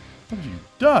 "What have you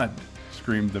done?"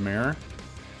 screamed the mayor.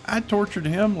 "I tortured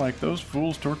him like those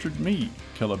fools tortured me,"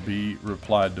 Killa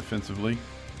replied defensively.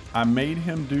 "I made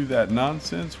him do that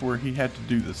nonsense where he had to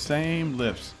do the same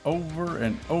lifts over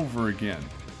and over again,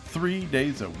 3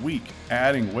 days a week,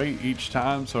 adding weight each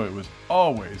time so it was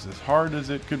always as hard as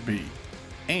it could be.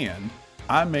 And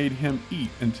I made him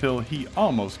eat until he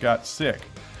almost got sick.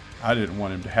 I didn't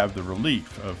want him to have the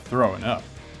relief of throwing up."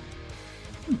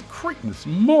 "You cretinous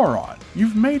moron!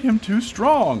 You've made him too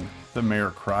strong!" the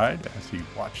mayor cried as he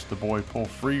watched the boy pull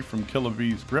free from Killa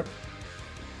grip.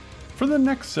 For the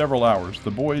next several hours,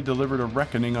 the boy delivered a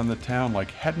reckoning on the town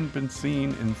like hadn't been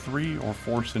seen in 3 or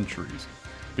 4 centuries.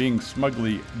 Being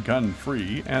smugly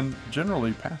gun-free and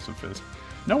generally pacifist,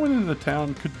 no one in the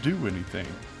town could do anything.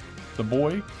 The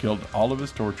boy killed all of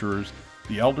his torturers,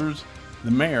 the elders,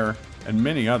 the mayor, and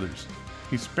many others.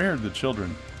 He spared the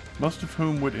children, most of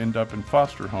whom would end up in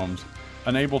foster homes,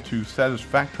 unable to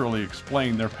satisfactorily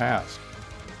explain their past.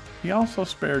 He also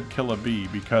spared Killa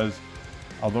because,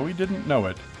 although he didn't know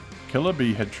it, Killa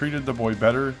had treated the boy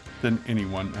better than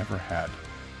anyone ever had.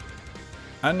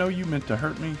 "I know you meant to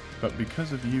hurt me, but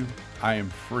because of you, I am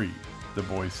free," the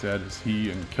boy said as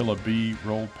he and Killa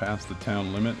rolled past the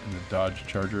town limit in the Dodge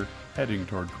Charger, heading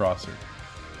toward Crosser.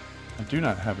 "I do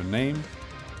not have a name,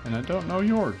 and I don't know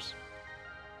yours."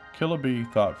 Killa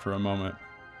thought for a moment.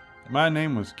 "My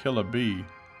name was Killa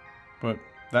but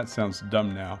that sounds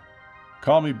dumb now.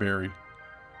 Call me Barry."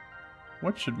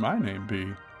 "What should my name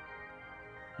be?"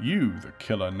 "You the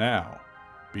killer now,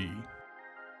 B."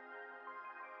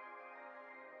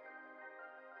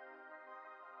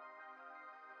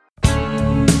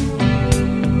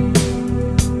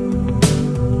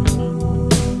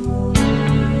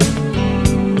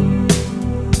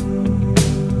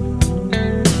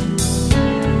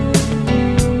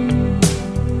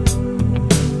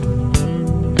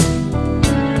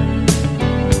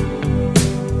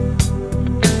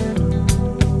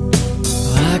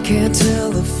 Can't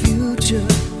tell the future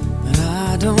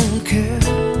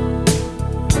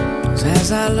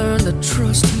learned to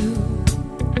trust you.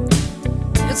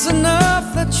 It's enough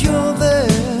that you're there.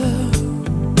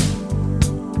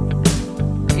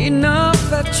 Enough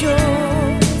that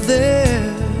you're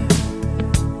there.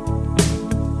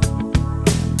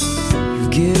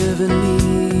 You've given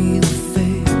me the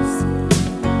faith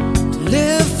to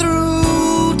live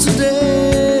through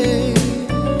today.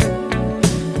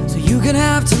 So you can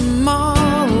have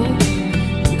tomorrow,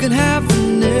 you can have the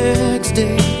next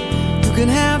day, you can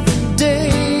have the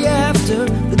day after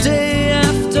the day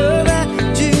after that.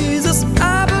 Jesus,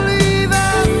 I believe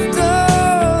after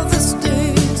this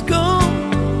day is gone,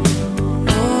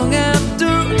 long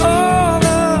after all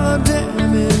the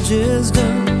damage is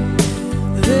done,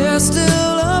 there's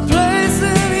still a place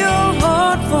in your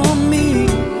heart for me.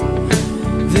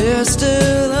 There's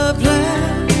still a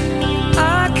plan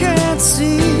I can't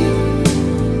see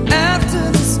after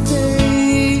this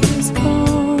day is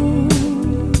gone.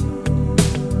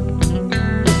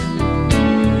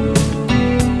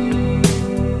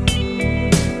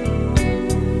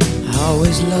 I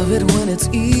always love it when it's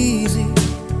easy,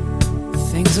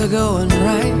 things are going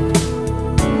right.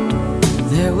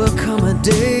 There will come a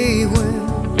day when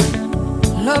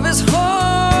love is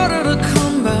harder to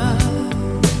come by,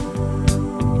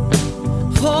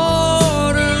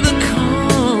 harder to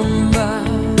come by.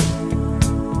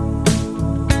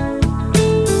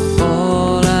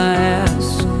 All I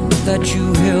ask that you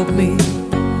help me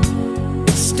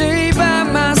stay by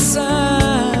my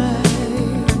side.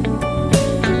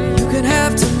 You can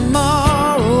have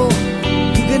tomorrow,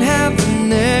 you can have the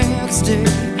next day,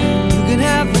 you can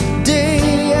have the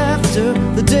day after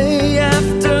the day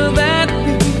after that,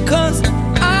 because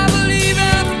I believe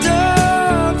after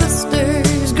this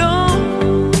day's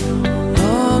gone,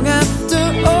 long after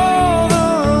all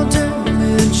the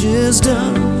damage is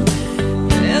done,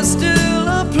 there's still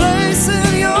a place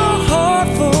in your heart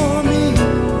for me.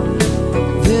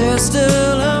 There's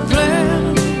still a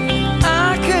plan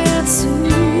I can't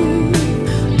see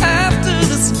after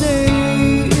this day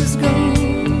is gone.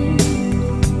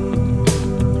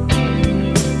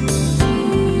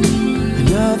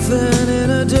 Nothing in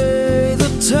a day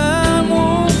that time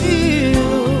won't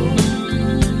heal.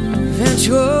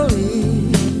 Eventually,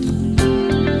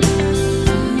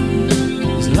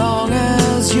 as long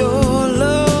as your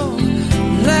love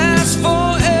lasts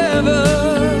forever,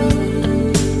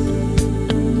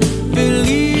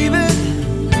 believe it,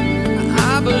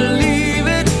 I believe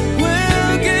it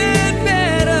will get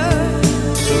better.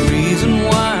 The reason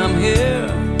why I'm here,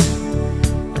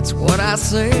 that's what I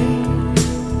say.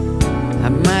 I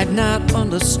might not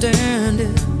understand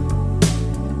it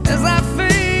as I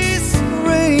face a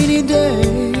rainy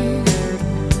day.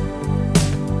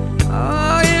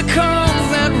 Oh, here comes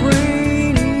that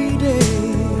rainy day.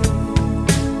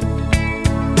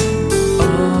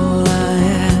 All I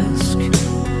ask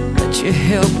that you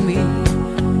help me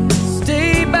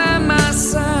stay by my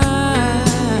side.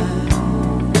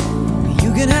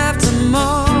 You can have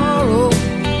tomorrow,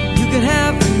 you can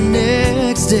have the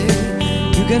next day,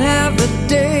 you can have the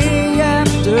day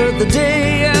after the day